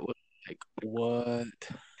 That was like, what?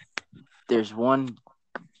 There's one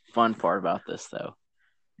fun part about this, though.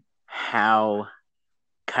 How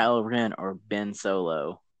Kylo Ren or Ben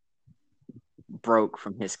Solo broke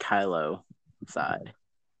from his Kylo side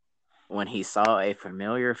when he saw a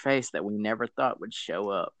familiar face that we never thought would show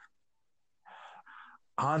up.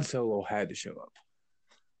 Han Solo had to show up.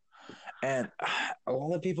 And a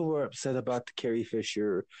lot of people were upset about the Carrie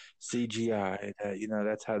Fisher CGI.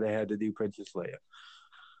 That's how they had to do Princess Leia.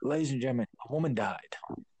 Ladies and gentlemen, a woman died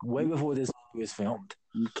way before this movie was filmed.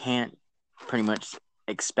 You can't pretty much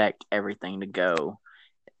expect everything to go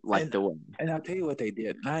like the way. And I'll tell you what they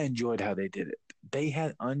did. And I enjoyed how they did it. They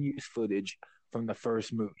had unused footage from the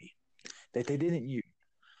first movie that they didn't use.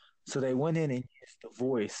 So they went in and used the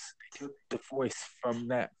voice. They took the voice from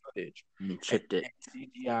that footage and chipped it.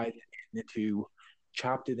 CGI'd it into,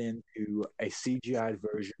 chopped it into a CGI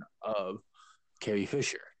version of Carrie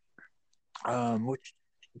Fisher. Which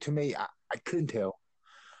to me, I couldn't tell.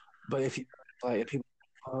 But if people, you can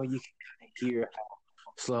kind of hear how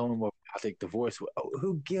slow and robotic the voice was. Oh,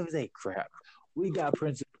 who gives a crap? We got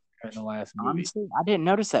Princess in the last movie. Honestly, I didn't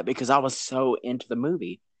notice that because I was so into the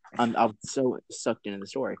movie. I was so sucked into the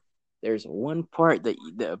story. There's one part that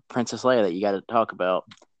the Princess Leia that you got to talk about,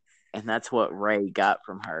 and that's what Rey got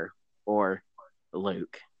from her or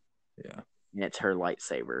Luke. Yeah, and it's her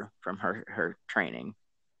lightsaber from her training.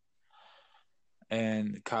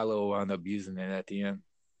 And Kylo wound up using it at the end.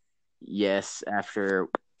 Yes, after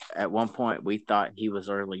at one point we thought he was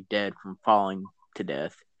already dead from falling to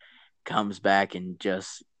death, comes back and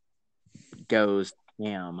just goes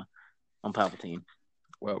ham on Palpatine.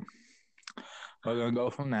 Well, we're gonna go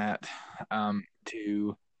from that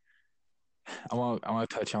to I want to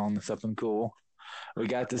touch on something cool. We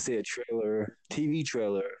got to see a TV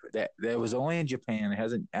trailer that was only in Japan. It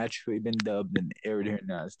hasn't actually been dubbed and aired here in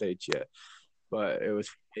the United States yet, but it was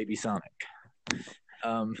Baby Sonic.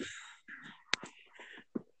 I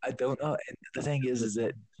don't know. And the thing is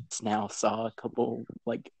that now saw a couple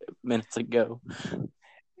minutes ago.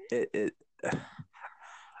 It's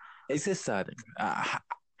exciting.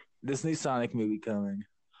 This new Sonic movie coming.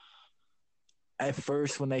 At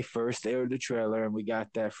first, when they first aired the trailer, and we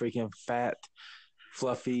got that freaking fat,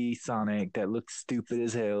 fluffy Sonic that looks stupid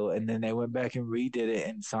as hell, and then they went back and redid it,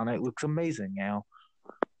 and Sonic looks amazing now.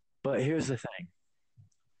 But here's the thing.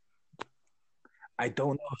 I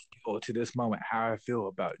don't know still to this moment how I feel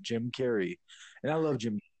about Jim Carrey. And I love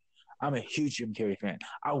Jim. I'm a huge Jim Carrey fan.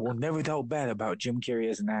 I will never talk bad about Jim Carrey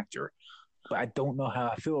as an actor. But I don't know how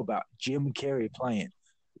I feel about Jim Carrey playing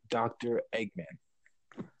Dr. Eggman.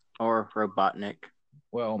 Or Robotnik.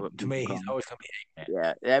 Well, to me, he's always going to be Eggman.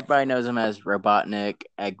 Yeah, everybody knows him as Robotnik,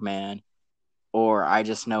 Eggman. Or I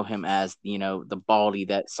just know him as, the baldy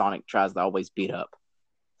that Sonic tries to always beat up.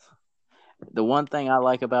 The one thing I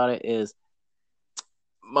like about it is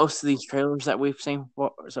most of these trailers that we've seen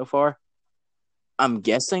so far, I'm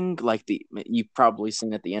guessing, you've probably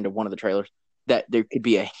seen at the end of one of the trailers, that there could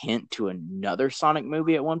be a hint to another Sonic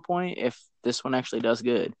movie at one point if this one actually does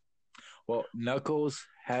good. Well, Knuckles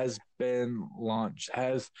has been launched.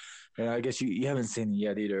 And I guess you haven't seen it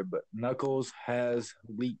yet either, but Knuckles has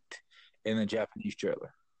leaked in a Japanese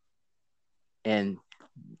trailer. And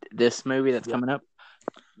this movie that's coming up,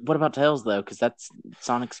 what about Tails though? Because that's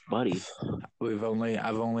Sonic's buddy. I've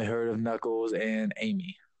only heard of Knuckles and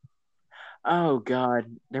Amy. Oh God,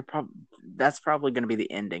 that's probably going to be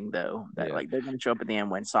the ending though. They're going to show up at the end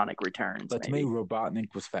when Sonic returns. But to me,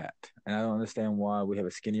 Robotnik was fat, and I don't understand why we have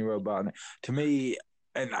a skinny Robotnik. To me,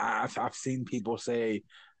 and I've seen people say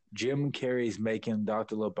Jim Carrey's making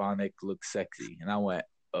Dr. Robotnik look sexy, and I went,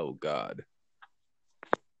 oh God.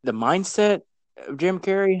 The mindset of Jim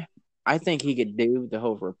Carrey, I think he could do the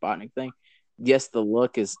whole Robotnik thing. Yes, the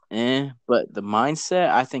look is but the mindset,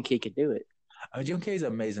 I think he could do it. Jim Carrey's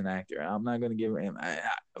an amazing actor. I'm not going to give him.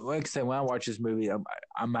 Like I said, when I watch this movie,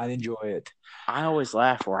 I might enjoy it. I always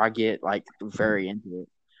laugh where I get very into it.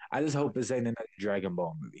 I just hope this ain't another Dragon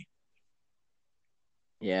Ball movie.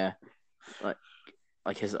 Yeah,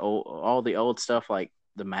 like his all the old stuff, like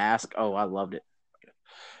The Mask. Oh, I loved it.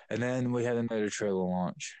 And then we had another trailer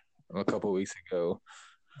launch a couple of weeks ago,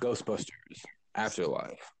 Ghostbusters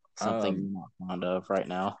Afterlife. something you're not fond of right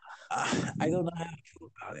now. I don't know how I feel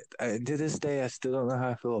about it. And to this day, I still don't know how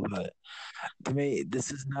I feel about it. To me,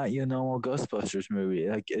 this is not your normal Ghostbusters movie.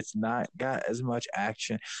 Like, it's not got as much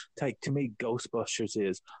action. Like, to me, Ghostbusters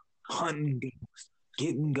is hunting ghosts,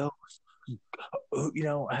 getting ghosts,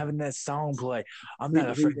 having that song play. I'm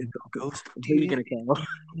not afraid of no ghosts. Who are you gonna call?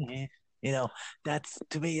 You know, that's,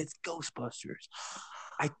 to me, it's Ghostbusters.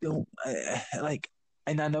 I don't like,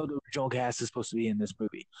 and I know the original cast is supposed to be in this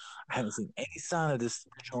movie. I haven't seen any sign of this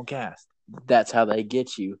original cast. That's how they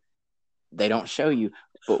get you. They don't show you,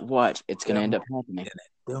 but watch, it's gonna end up happening.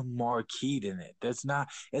 They're marqueed in it. It's not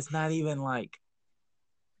even like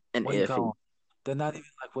And what do you if call them? They're not even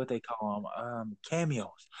like what they call them,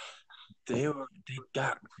 cameos. They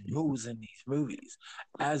got roles in these movies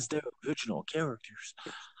as their original characters.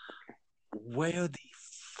 Where the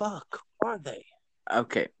fuck are they?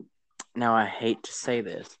 okay, now I hate to say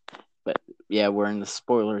this, but yeah, we're in the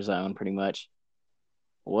spoiler zone pretty much.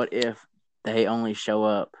 What if they only show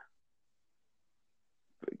up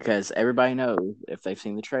because everybody knows if they've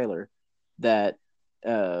seen the trailer that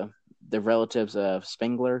the relatives of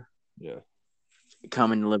Spengler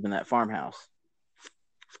come and live in that farmhouse?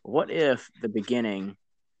 What if the beginning,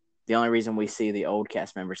 the only reason we see the old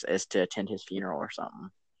cast members is to attend his funeral or something?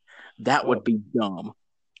 That would be dumb.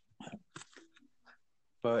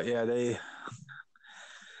 But yeah,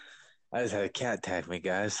 I just had a cat tag me,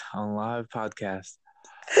 guys, on live podcast.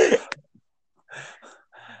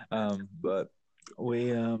 But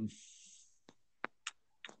we I don't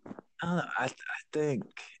know. I think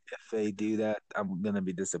if they do that, I'm gonna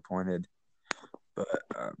be disappointed. But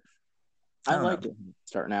I liked it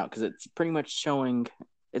starting out because it's pretty much showing.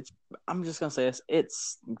 I'm just gonna say this.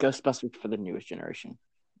 It's Ghostbusters for the newest generation.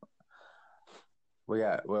 We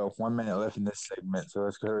got 1 minute left in this segment, so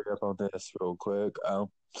let's hurry up on this real quick.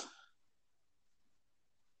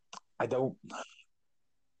 I don't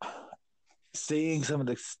seeing some of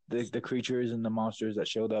the creatures and the monsters that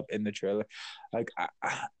showed up in the trailer. Like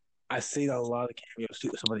I seen a lot of cameos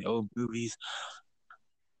to some of the old movies,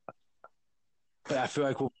 but I feel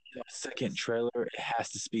like with the second trailer, it has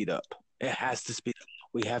to speed up. It has to speed up.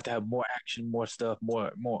 We have to have more action, more stuff,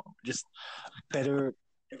 more, just better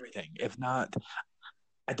everything. If not,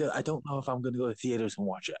 I don't know if I'm going to go to theaters and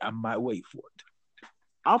watch it. I might wait for it.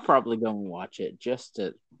 I'll probably go and watch it just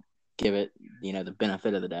to give it, the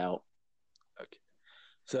benefit of the doubt. Okay.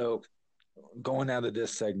 So, going out of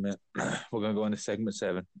this segment, we're going to go into segment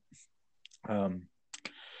 7. We're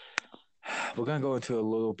going to go into a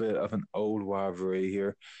little bit of an old rivalry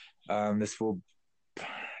here. This will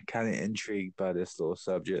kind of intrigued by this little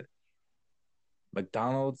subject.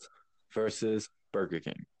 McDonald's versus Burger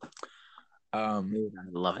King. I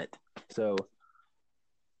love it. So,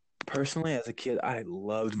 personally, as a kid, I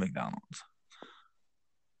loved McDonald's.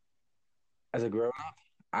 As a grown up,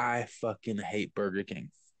 I fucking hate Burger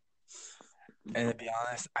King. And to be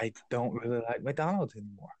honest, I don't really like McDonald's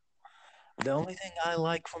anymore. The only thing I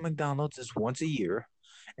like from McDonald's is once a year,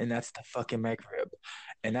 and that's the fucking McRib.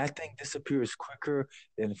 And that thing disappears quicker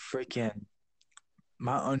than freaking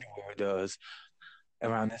my underwear does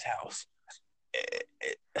around this house.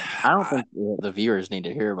 I don't think the viewers need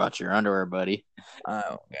to hear about your underwear, buddy.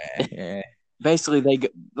 Okay. Basically,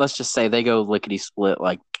 let's just say they go lickety split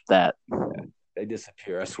like that. They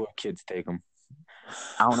disappear. I swear, kids take them.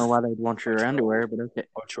 I don't know why they'd want your underwear, but okay.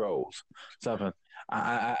 Or trolls, something.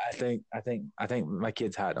 I think my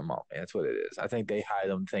kids hide them all. Man. That's what it is. I think they hide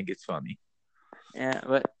them, think it's funny. Yeah,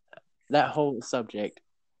 but that whole subject,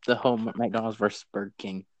 the whole McDonald's versus Burger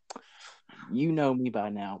King, you know me by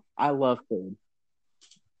now. I love food.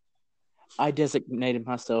 I designated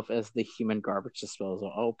myself as the human garbage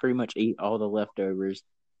disposal. I'll pretty much eat all the leftovers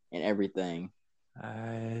and everything.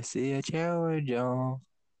 I see a challenge, John.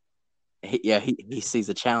 He sees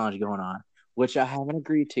a challenge going on, which I haven't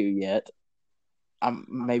agreed to yet.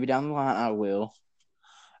 Maybe down the line I will.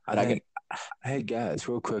 Hey guys,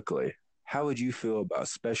 real quickly, how would you feel about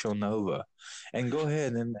Special Nova? And go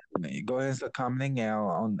ahead and start commenting now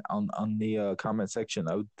on the comment section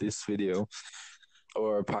of this video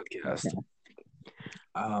or podcast.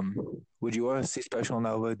 Would you want to see Special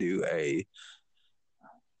Nova do a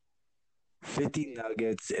 50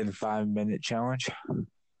 nuggets in 5-minute challenge?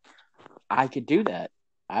 I could do that.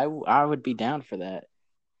 I would be down for that.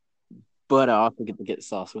 But I also get to get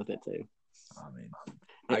sauce with it too. I mean,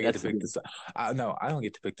 I get to pick the sauce. No, I don't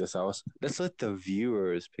get to pick the sauce. Let's let the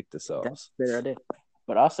viewers pick the sauce. That's a fair idea.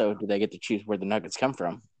 But also, do they get to choose where the nuggets come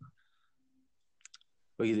from?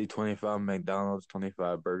 We could do 25 McDonald's,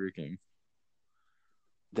 25 Burger King.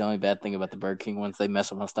 The only bad thing about the Burger King ones, they mess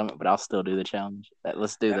with my stomach, but I'll still do the challenge.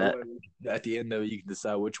 Let's do that. Way, at the end, though, you can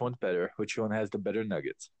decide which one's better, which one has the better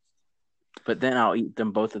nuggets. But then I'll eat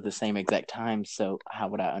them both at the same exact time. So how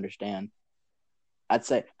would I understand? I'd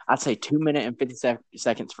say 2 minutes and 50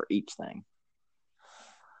 seconds for each thing.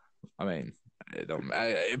 I mean,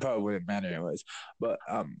 it probably wouldn't matter anyways. But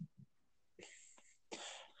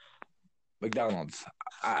McDonald's.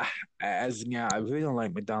 I really don't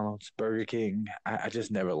like McDonald's, Burger King. I just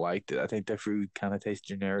never liked it. I think their food kind of tastes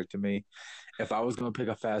generic to me. If I was gonna pick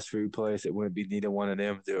a fast food place, it wouldn't be neither one of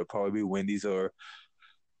them. It would probably be Wendy's or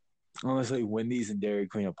honestly, Wendy's and Dairy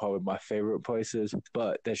Queen are probably my favorite places.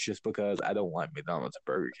 But that's just because I don't like McDonald's or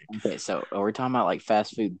Burger King. Okay, so are we talking about like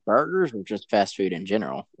fast food burgers or just fast food in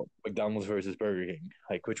general? McDonald's versus Burger King.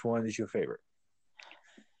 Like, which one is your favorite?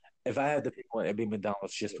 If I had to pick one, it'd be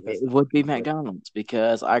McDonald's just because It would be McDonald's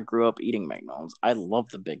because I grew up eating McDonald's. I love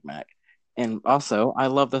the Big Mac. And also, I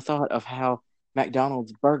love the thought of how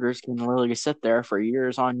McDonald's burgers can literally sit there for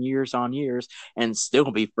years on years on years and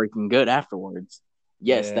still be freaking good afterwards.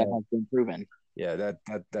 Yes, that has been proven. Yeah, that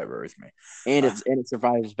worries me. And it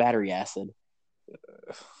survives battery acid.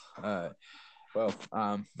 Well,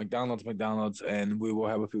 McDonald's, and we will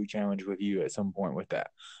have a food challenge with you at some point with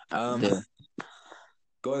that.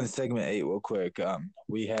 Going to segment 8 real quick.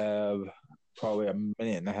 We have probably a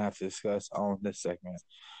minute and a half to discuss on this segment.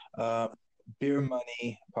 Beer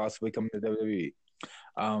money possibly coming to WWE,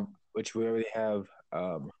 which we already have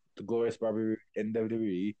the Glorious Bobby in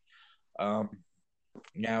WWE.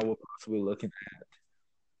 Now we're possibly looking at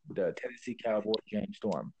the Tennessee Cowboys, James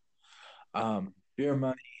Storm. Beer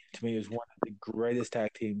money to me is one of the greatest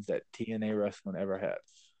tag teams that TNA Wrestling ever had,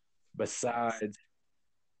 besides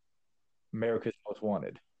America's Most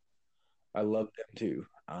Wanted. I love them too.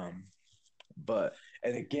 And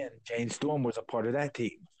again, James Storm was a part of that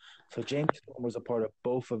team. So James Storm was a part of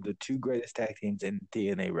both of the two greatest tag teams in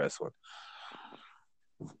TNA Wrestling.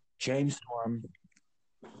 James Storm,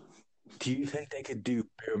 do you think they could do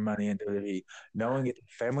Beer Money in WWE, knowing it's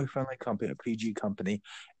a family-friendly company, a PG company,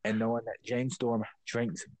 and knowing that James Storm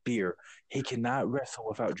drinks beer? He cannot wrestle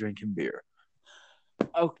without drinking beer.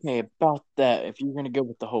 Okay, about that, if you're going to go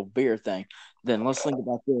with the whole beer thing, then let's think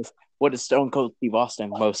about this. What does Stone Cold Steve Austin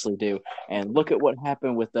mostly do? And look at what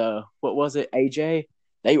happened with, what was it, AJ?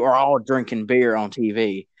 They were all drinking beer on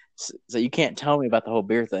TV. So you can't tell me about the whole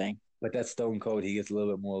beer thing. But that's Stone Cold. He gets a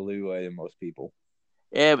little bit more leeway than most people.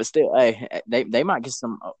 Yeah, but still, hey, they might get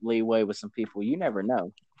some leeway with some people. You never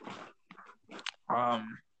know.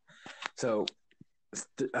 So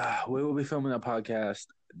we will be filming a podcast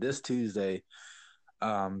this Tuesday.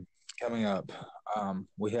 Coming up,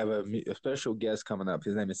 we have a special guest coming up.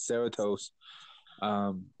 His name is Cerritos.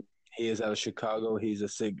 He is out of Chicago. He's a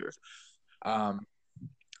singer.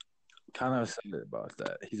 Kind of excited about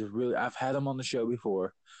that. I've had him on the show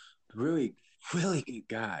before. Really, really good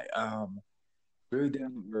guy. Really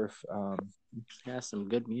down to earth. Yeah, some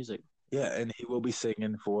good music. Yeah, and he will be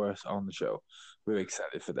singing for us on the show. Really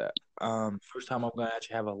excited for that. First time I'm going to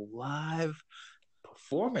actually have a live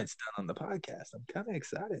performance done on the podcast. I'm kind of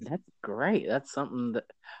excited. That's great. That's something that.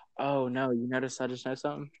 Oh no, you notice? I just know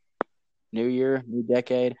something. New year, new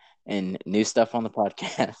decade, and new stuff on the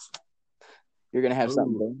podcast. You're gonna have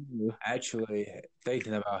something new. Actually,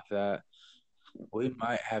 thinking about that, we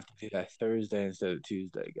might have to do that Thursday instead of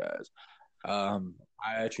Tuesday, guys. I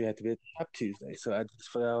actually have to be at the shop Tuesday, so I just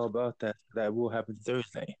forgot about that. That will happen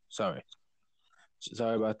Thursday. Sorry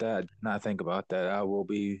about that. I did not think about that. I will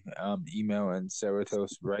be emailing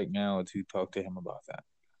Cerritos right now to talk to him about that.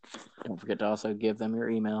 Don't forget to also give them your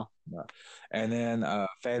email. And then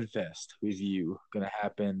FanFest review going to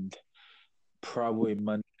happen probably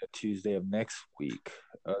Monday or Tuesday of next week,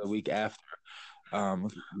 the week after. You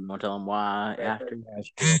want to tell them why after?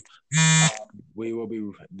 We will be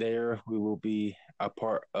there. We will be a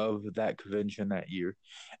part of that convention that year,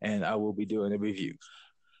 and I will be doing a review.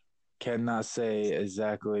 Cannot say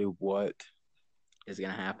exactly what is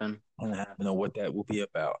going to happen. Or what that will be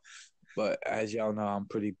about. But as y'all know, I'm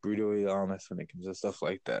pretty brutally honest when it comes to stuff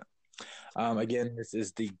like that. Again, this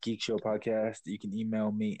is the Geek Show podcast. You can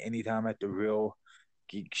email me anytime at the Real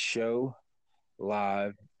Geek Show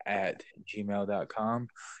live at gmail.com.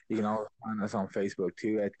 You can also find us on Facebook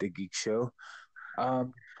too at the Geek Show.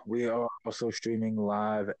 We are also streaming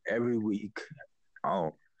live every week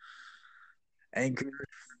on Anchor,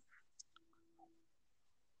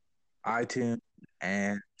 iTunes,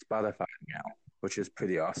 and Spotify now, which is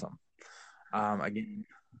pretty awesome. Again,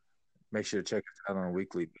 make sure to check us out on a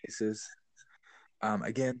weekly basis.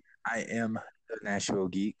 Again, I am the Nashville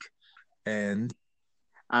Geek, and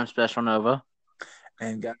I'm Special Nova.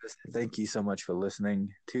 And guys, thank you so much for listening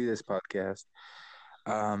to this podcast.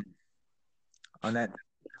 Um, on that,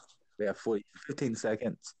 we have 15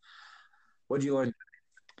 seconds. What did you learn?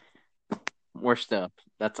 More stuff.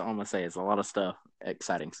 That's all I'm gonna say. Is a lot of stuff,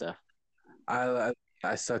 exciting stuff.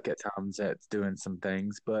 I suck at times at doing some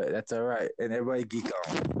things, but that's all right. And everybody geek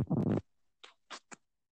on.